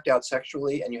 if you act out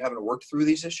sexually and you haven't worked through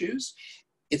these issues,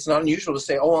 it's not unusual to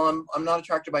say, oh, I'm not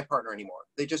attracted to my partner anymore.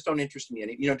 They just don't interest me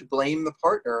any, to blame the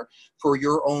partner for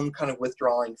your own kind of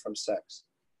withdrawing from sex.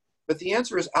 But the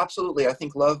answer is absolutely, I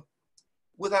think love,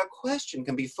 without question,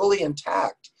 can be fully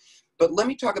intact. But let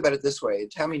me talk about it this way.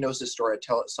 Tammy knows this story. I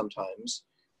tell it sometimes.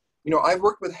 I've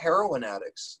worked with heroin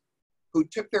addicts who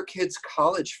took their kids'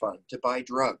 college fund to buy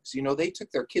drugs. They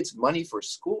took their kids' money for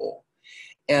school.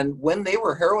 And when they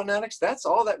were heroin addicts, that's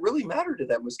all that really mattered to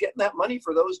them, was getting that money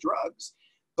for those drugs.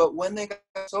 But when they got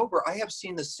sober, I have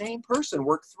seen the same person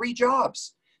work 3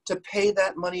 jobs to pay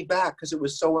that money back because it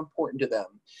was so important to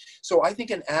them. So I think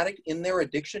an addict in their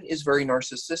addiction is very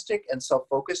narcissistic and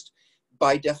self-focused,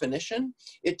 by definition,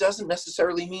 it doesn't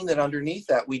necessarily mean that underneath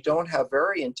that we don't have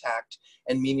very intact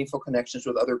and meaningful connections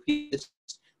with other people.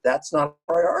 That's not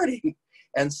a priority.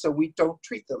 And so we don't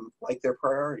treat them like they're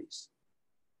priorities.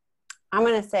 I'm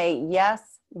going to say yes,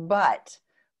 but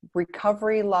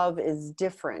recovery love is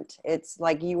different. It's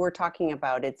like you were talking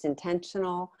about. It's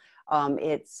intentional.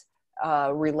 It's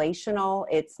relational.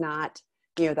 It's not,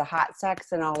 the hot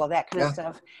sex and all of that kind of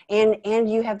stuff. And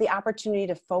you have the opportunity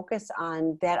to focus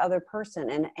on that other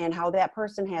person and how that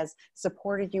person has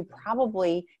supported you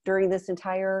probably during this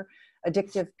entire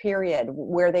addictive period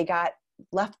where they got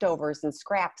leftovers and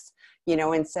scraps,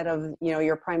 instead of,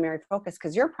 your primary focus,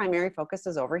 because your primary focus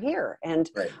is over here. And,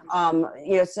 I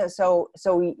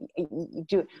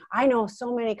know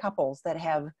so many couples that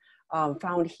have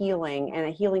found healing and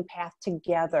a healing path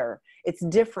together. It's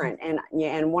different. And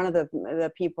one of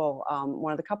the people,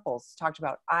 one of the couples talked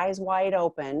about eyes wide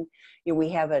open. We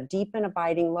have a deep and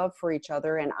abiding love for each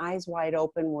other, and eyes wide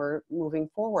open, we're moving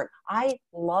forward. I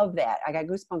love that. I got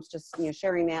goosebumps just,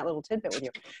 sharing that little tidbit with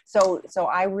you. So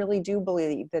I really do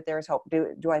believe that there's hope.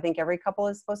 Do I think every couple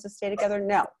is supposed to stay together?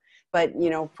 No. But,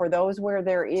 for those where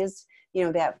there is,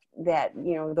 that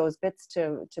those bits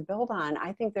to build on,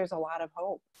 I think there's a lot of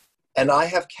hope. And I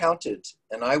have counted,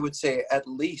 and I would say at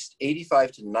least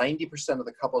 85 to 90% of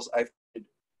the couples I've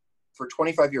for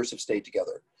 25 years have stayed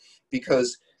together,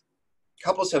 because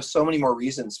couples have so many more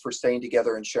reasons for staying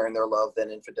together and sharing their love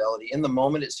than infidelity. In the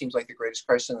moment, it seems like the greatest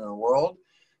crisis in the world.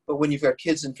 But when you've got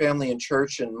kids and family and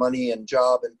church and money and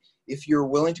job, and if you're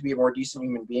willing to be a more decent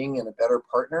human being and a better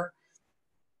partner,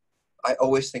 I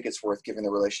always think it's worth giving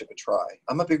the relationship a try.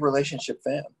 I'm a big relationship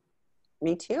fan.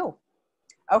 Me too.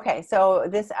 Okay,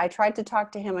 so I tried to talk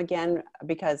to him again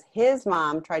because his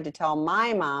mom tried to tell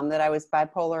my mom that I was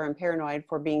bipolar and paranoid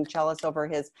for being jealous over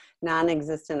his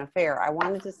non-existent affair. I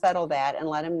wanted to settle that and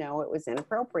let him know it was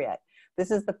inappropriate.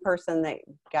 This is the person that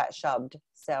got shoved.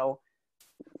 So.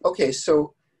 Okay,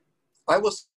 so I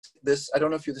don't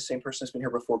know if you're the same person who's been here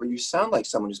before, but you sound like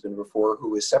someone who's been here before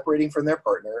who is separating from their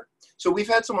partner. So we've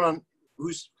had someone on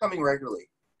who's coming regularly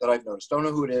that I've noticed. Don't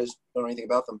know who it is, don't know anything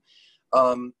about them.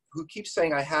 Who keeps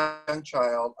saying, I have a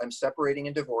child, I'm separating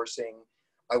and divorcing.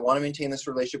 I want to maintain this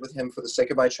relationship with him for the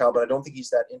sake of my child, but I don't think he's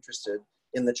that interested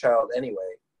in the child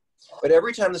anyway. But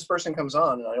every time this person comes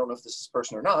on, and I don't know if this is this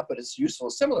person or not, but it's useful,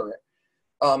 similar.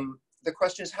 The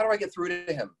question is, how do I get through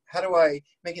to him? How do I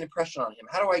make an impression on him?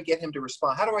 How do I get him to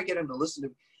respond? How do I get him to listen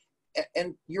to?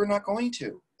 And you're not going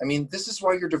to. I mean, this is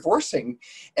why you're divorcing.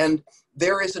 And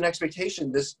there is an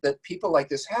expectation that people like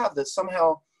this have, that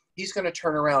somehow he's going to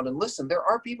turn around and listen. There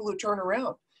are people who turn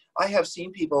around. I have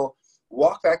seen people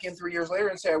walk back in 3 years later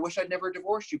and say, I wish I'd never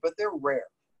divorced you, but they're rare.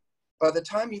 By the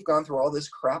time you've gone through all this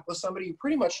crap with somebody, you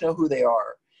pretty much know who they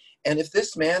are. And if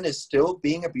this man is still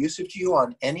being abusive to you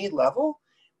on any level,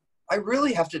 I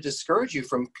really have to discourage you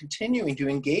from continuing to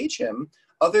engage him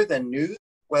other than news,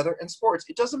 weather, and sports.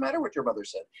 It doesn't matter what your mother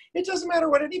said. It doesn't matter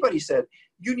what anybody said.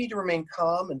 You need to remain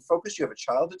calm and focused. You have a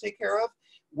child to take care of.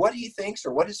 What he thinks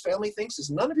or what his family thinks is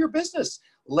none of your business.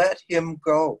 Let him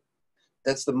go.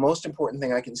 That's the most important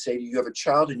thing I can say to you. You have a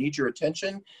child who needs your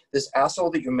attention. This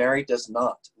asshole that you married does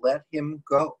not. Let him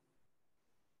go.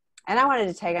 And I wanted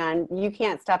to tag on, you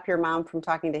can't stop your mom from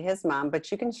talking to his mom,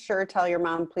 but you can sure tell your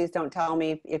mom, please don't tell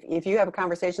me. If you have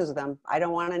conversations with them, I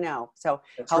don't want to know. So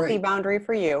that's healthy right. Boundary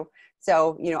for you.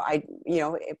 So,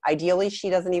 ideally she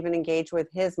doesn't even engage with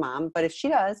his mom, but if she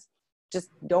does, just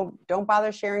don't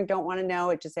bother sharing, don't want to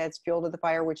know. It just adds fuel to the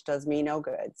fire, which does me no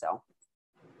good. So,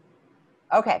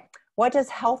 okay. What does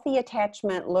healthy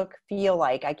attachment feel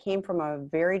like? I came from a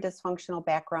very dysfunctional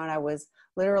background. I was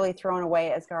literally thrown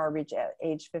away as garbage at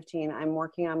age 15. I'm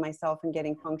working on myself and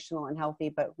getting functional and healthy.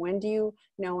 But when do you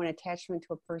know an attachment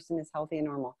to a person is healthy and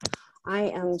normal? I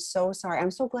am so sorry. I'm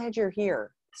so glad you're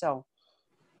here. So,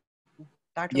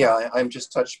 Dr. Yeah, I'm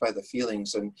just touched by the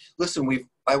feelings. And listen,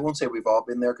 I won't say we've all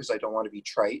been there because I don't want to be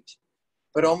trite,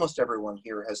 but almost everyone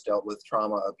here has dealt with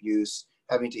trauma, abuse,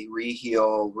 having to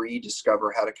re-heal,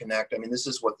 rediscover how to connect. I mean, this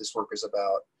is what this work is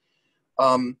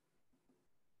about.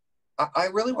 I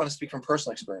really want to speak from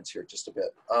personal experience here just a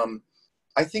bit.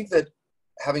 I think that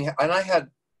I had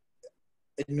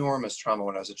enormous trauma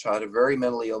when I was a child, a very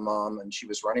mentally ill mom, and she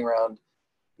was running around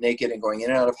naked and going in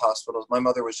and out of hospitals. My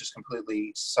mother was just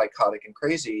completely psychotic and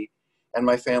crazy, and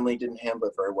my family didn't handle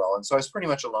it very well. And so I was pretty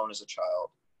much alone as a child.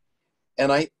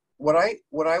 And what I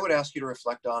would ask you to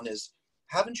reflect on is,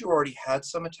 haven't you already had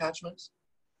some attachments?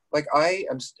 Like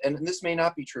and this may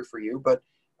not be true for you, but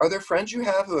are there friends you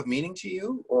have who have meaning to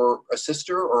you, or a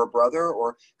sister or a brother?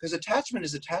 Because attachment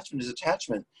is attachment is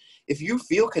attachment. If you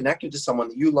feel connected to someone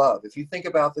that you love, if you think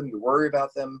about them, you worry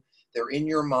about them, they're in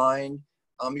your mind,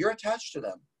 you're attached to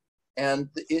them. And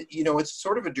it's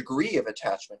sort of a degree of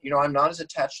attachment. I'm not as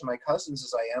attached to my cousins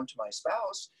as I am to my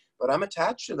spouse, but I'm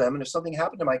attached to them. And if something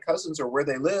happened to my cousins or where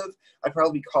they live, I'd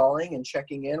probably be calling and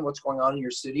checking in what's going on in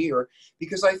your city, or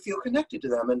because I feel connected to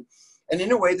them. And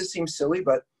in a way, this seems silly,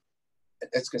 but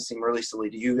it's going to seem really silly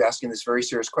to you asking this very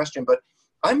serious question, but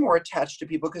I'm more attached to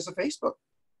people because of Facebook.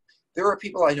 There are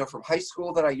people I know from high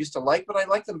school that I used to like, but I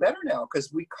like them better now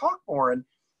because we talk more. And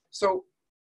so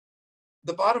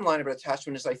the bottom line of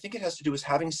attachment is I think it has to do with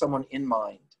having someone in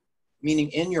mind, meaning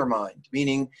in your mind,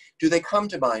 meaning do they come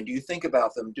to mind? Do you think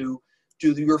about them? Do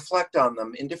you reflect on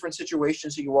them in different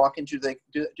situations that you walk into?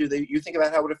 You think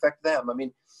about how it would affect them? I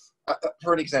mean,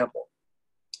 for an example,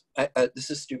 this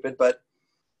is stupid, but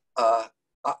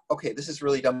okay, this is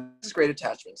really dumb. This is great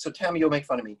attachment. So Tammy, you'll make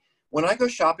fun of me. When I go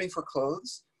shopping for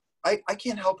clothes, I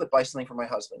can't help but buy something for my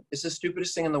husband. It's the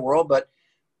stupidest thing in the world, but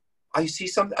I see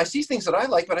things that I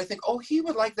like, but I think, oh, he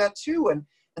would like that too.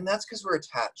 And that's because we're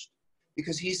attached,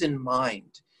 because he's in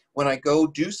mind. When I go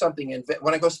do something, and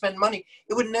when I go spend money,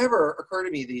 it would never occur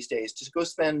to me these days to go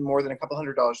spend more than a couple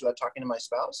 $100 without talking to my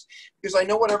spouse, because I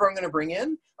know whatever I'm going to bring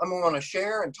in, I'm going to want to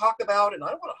share and talk about, and I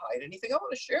don't want to hide anything. I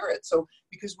want to share it. So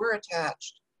because we're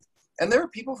attached. And there are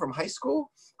people from high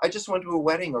school. I just went to a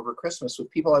wedding over Christmas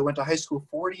with people I went to high school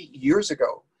 40 years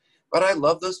ago. But I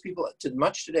love those people as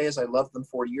much today as I loved them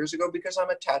 40 years ago because I'm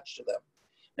attached to them.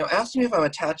 Now, ask me if I'm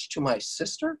attached to my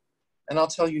sister, and I'll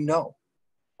tell you no.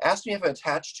 Ask me if I'm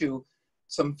attached to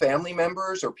some family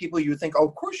members or people you think, oh,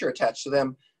 of course you're attached to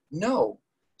them. No.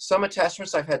 Some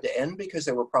attachments I've had to end because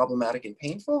they were problematic and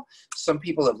painful. Some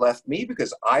people have left me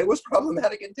because I was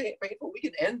problematic and painful. We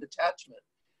can end attachment.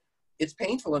 It's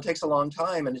painful and takes a long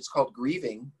time, and it's called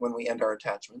grieving when we end our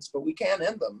attachments, but we can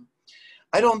end them.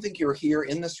 I don't think you're here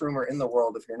in this room or in the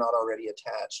world if you're not already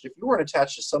attached. If you weren't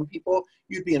attached to some people,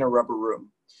 you'd be in a rubber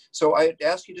room. So I'd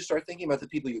ask you to start thinking about the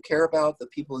people you care about, the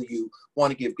people you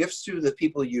want to give gifts to, the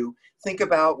people you think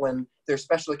about when there's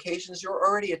special occasions. You're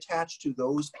already attached to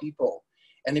those people.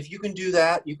 And if you can do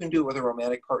that, you can do it with a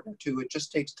romantic partner too. It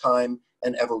just takes time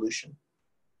and evolution.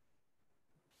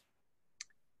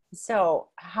 So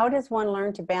how does one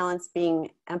learn to balance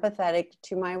being empathetic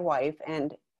to my wife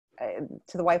and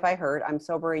to the wife I hurt? I'm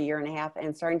sober 1.5 years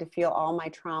and starting to feel all my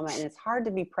trauma, and it's hard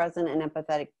to be present and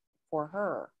empathetic for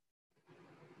her.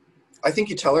 I think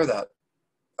you tell her that.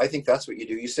 I think that's what you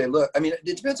do. You say, look, I mean,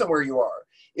 it depends on where you are.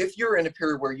 If you're in a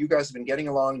period where you guys have been getting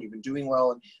along and you've been doing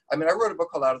well, and I mean, I wrote a book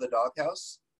called Out of the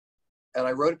Doghouse, and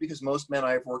I wrote it because most men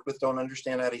I've worked with don't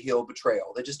understand how to heal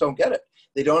betrayal. They just don't get it.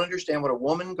 They don't understand what a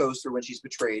woman goes through when she's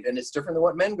betrayed, and it's different than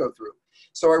what men go through.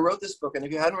 So I wrote this book, and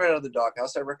if you hadn't read Out of the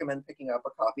Doghouse, I recommend picking up a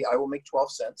copy. I will make 12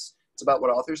 cents. It's about what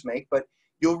authors make, but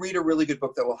you'll read a really good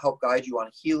book that will help guide you on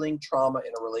healing trauma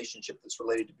in a relationship that's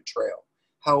related to betrayal.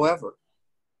 However,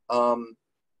 I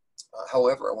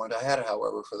had a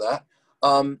however for that.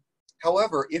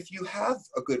 However, if you have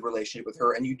a good relationship with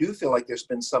her and you do feel like there's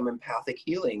been some empathic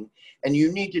healing and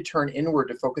you need to turn inward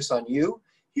to focus on you,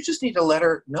 you just need to let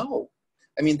her know.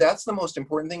 I mean, that's the most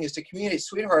important thing, is to communicate.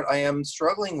 Sweetheart, I am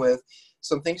struggling with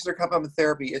some things that are coming up in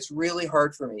therapy. It's really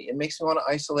hard for me. It makes me want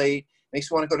to isolate, makes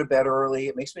me want to go to bed early.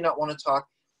 It makes me not want to talk.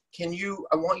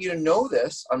 I want you to know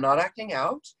this. I'm not acting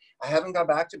out. I haven't got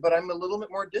back to, but I'm a little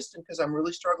bit more distant because I'm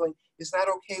really struggling. Is that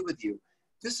okay with you?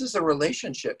 This is a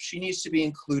relationship. She needs to be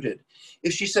included.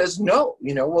 If she says no,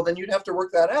 well, then you'd have to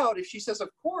work that out. If she says, of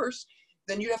course,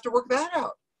 then you'd have to work that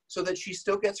out so that she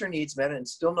still gets her needs met and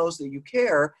still knows that you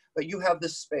care, but you have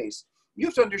this space. You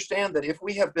have to understand that if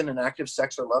we have been an active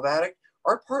sex or love addict,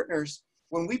 our partners,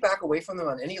 when we back away from them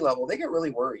on any level, they get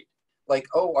really worried. Like,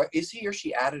 oh, is he or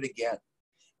she at it again?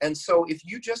 And so if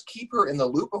you just keep her in the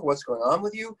loop of what's going on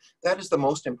with you, that is the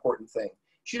most important thing.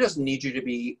 She doesn't need you to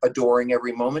be adoring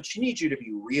every moment. She needs you to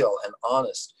be real and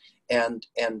honest and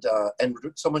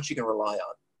someone she can rely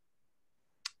on.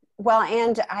 Well,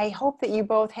 and I hope that you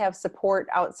both have support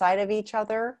outside of each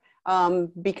other,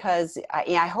 because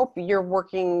I hope you're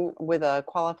working with a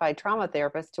qualified trauma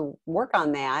therapist to work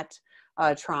on that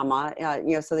trauma,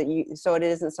 so it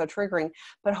isn't so triggering.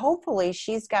 But hopefully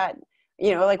she's got,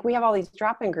 like we have all these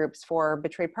drop-in groups for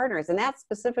betrayed partners, and that's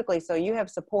specifically so you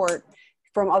have support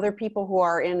from other people who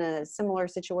are in a similar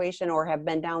situation or have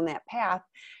been down that path.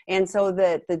 And so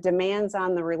the demands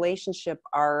on the relationship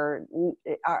are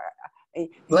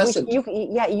lessened.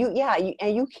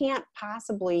 And you can't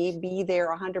possibly be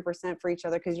there 100% for each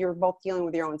other because you're both dealing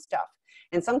with your own stuff.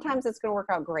 And sometimes it's going to work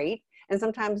out great. And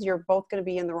sometimes you're both going to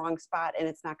be in the wrong spot and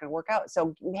it's not going to work out.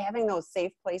 So having those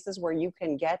safe places where you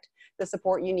can get the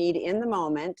support you need in the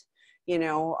moment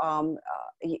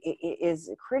is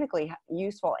critically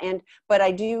useful. But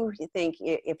I do think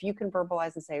if you can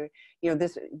verbalize and say,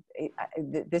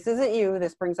 this isn't you,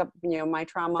 this brings up, my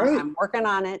trauma, Right. I'm working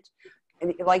on it.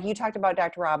 And like you talked about,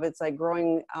 Dr. Rob, it's like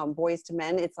growing boys to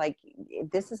men. It's like,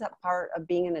 this is a part of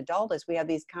being an adult, is we have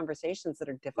these conversations that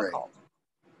are difficult.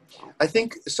 Right. I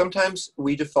think sometimes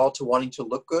we default to wanting to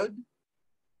look good.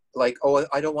 Like, oh,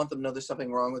 I don't want them to know there's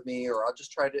something wrong with me, or I'll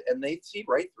just try to, and they see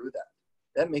right through that.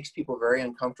 That makes people very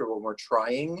uncomfortable when we're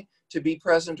trying to be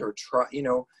present or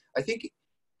I think,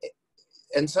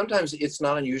 and sometimes it's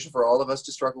not unusual for all of us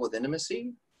to struggle with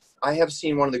intimacy. I have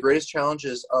seen one of the greatest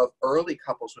challenges of early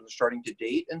couples when they're starting to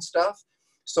date and stuff.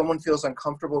 Someone feels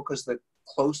uncomfortable because the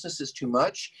closeness is too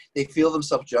much. They feel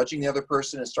themselves judging the other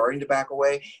person and starting to back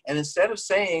away. And instead of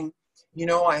saying,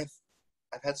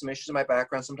 I've had some issues in my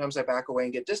background, sometimes I back away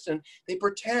and get distant, they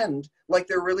pretend like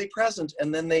they're really present,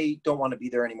 and then they don't want to be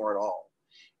there anymore at all.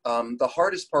 The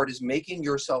hardest part is making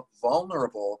yourself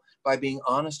vulnerable by being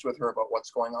honest with her about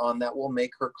what's going on. That will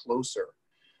make her closer.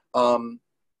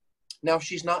 Now, if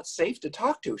she's not safe to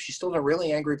talk to, if she's still in a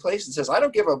really angry place and says, I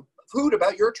don't give a hoot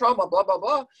about your trauma, blah, blah,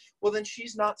 blah, well, then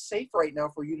she's not safe right now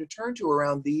for you to turn to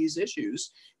around these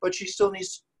issues, but she still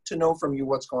needs to know from you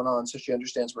what's going on so she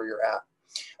understands where you're at.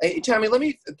 Hey, Tammy, let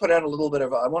me put out a little bit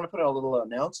of, I want to put out a little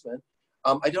announcement.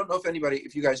 I don't know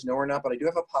if you guys know or not, but I do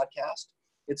have a podcast.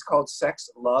 It's called Sex,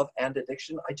 Love, and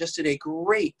Addiction. I just did a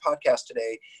great podcast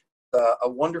today. A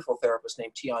wonderful therapist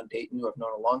named Tion Dayton, who I've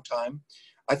known a long time.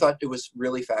 I thought it was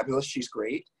really fabulous. She's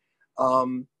great.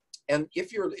 And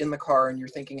if you're in the car and you're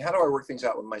thinking, how do I work things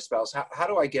out with my spouse? How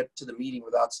do I get to the meeting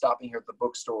without stopping here at the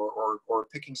bookstore or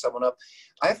picking someone up?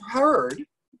 I've heard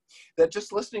that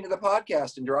just listening to the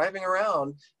podcast and driving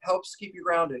around helps keep you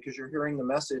grounded because you're hearing the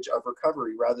message of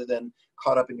recovery rather than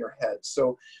caught up in your head.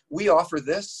 So we offer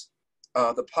this,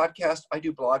 the podcast. I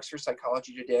do blogs for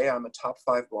Psychology Today. I'm a top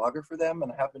 5 blogger for them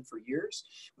and I have been for years.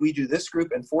 We do this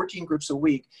group and 14 groups a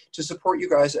week to support you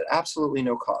guys at absolutely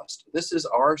no cost. This is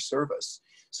our service.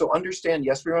 So understand,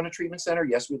 yes, we run a treatment center.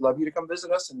 Yes, we'd love you to come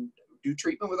visit us and do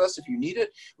treatment with us if you need it.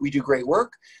 We do great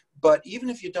work. But even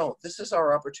if you don't, this is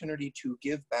our opportunity to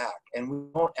give back. And we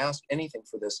won't ask anything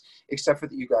for this except for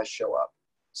that you guys show up.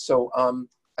 So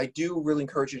I do really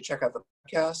encourage you to check out the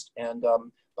podcast. And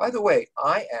by the way,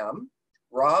 I am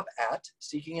Rob at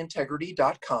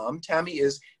seekingintegrity.com. Tammy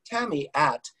is Tammy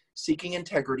at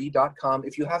seekingintegrity.com.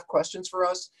 If you have questions for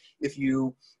us, if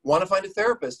you want to find a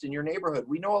therapist in your neighborhood,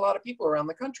 we know a lot of people around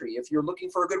the country. If you're looking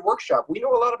for a good workshop, we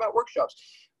know a lot about workshops.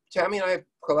 Tammy and I have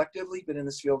collectively been in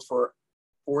this field for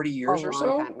 40 years or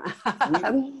so.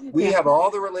 We have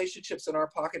all the relationships in our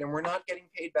pocket and we're not getting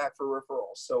paid back for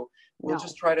referrals. So we'll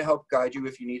just try to help guide you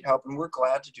if you need help. And we're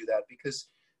glad to do that because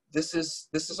this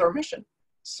is our mission.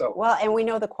 So well, and we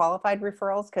know the qualified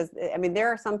referrals because I mean there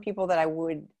are some people that I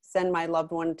would send my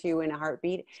loved one to in a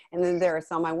heartbeat, and then there are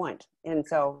some I won't. And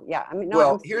so yeah, I mean no.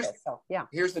 Well, here's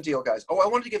the deal, guys. Oh, I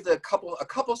wanted to give a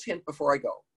couple's hint before I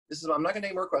go. I'm not going to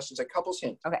take more questions. A couple's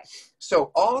hint. Okay.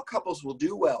 So all couples will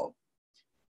do well,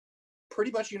 pretty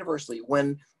much universally,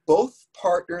 when both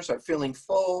partners are feeling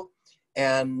full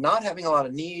and not having a lot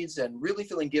of needs and really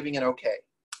feeling giving and okay.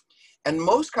 And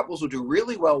most couples will do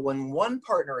really well when one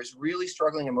partner is really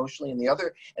struggling emotionally and the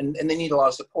other, and they need a lot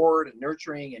of support and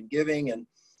nurturing and giving. And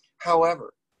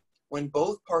however, when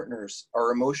both partners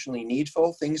are emotionally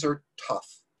needful, things are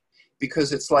tough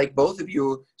because it's like both of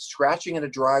you scratching at a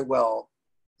dry well,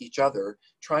 each other,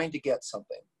 trying to get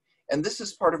something. And this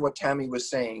is part of what Tammy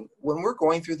was saying. When we're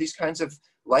going through these kinds of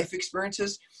life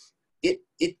experiences,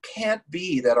 it can't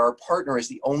be that our partner is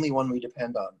the only one we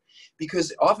depend on,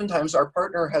 because oftentimes our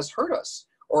partner has hurt us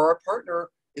or our partner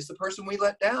is the person we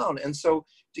let down. And so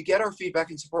to get our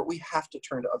feedback and support, we have to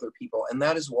turn to other people. And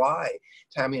that is why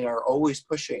Tammy and I are always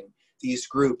pushing these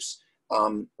groups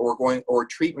or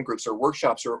treatment groups or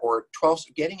workshops or 12,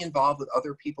 getting involved with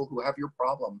other people who have your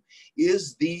problem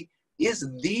is the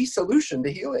solution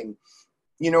to healing.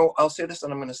 I'll say this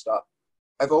and I'm going to stop.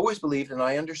 I've always believed, and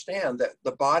I understand, that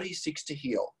the body seeks to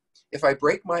heal. If I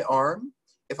break my arm,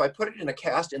 if I put it in a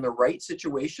cast in the right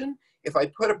situation, if I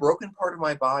put a broken part of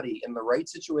my body in the right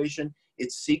situation,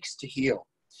 it seeks to heal.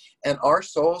 And our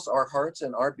souls, our hearts,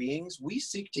 and our beings, we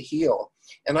seek to heal.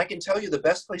 And I can tell you the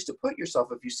best place to put yourself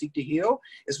if you seek to heal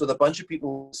is with a bunch of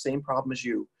people with the same problem as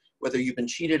you, whether you've been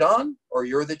cheated on or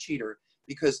you're the cheater,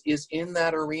 because it's in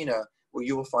that arena where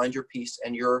you will find your peace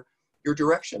and your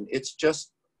direction. It's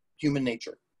just human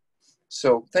nature.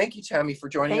 So thank you, Tammy, for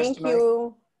joining us tonight.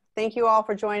 Thank you all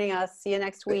for joining us. See you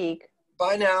next week.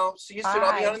 Bye now. See you soon.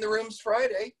 I'll be Bye. out in the rooms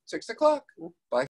Friday, 6 o'clock. Bye.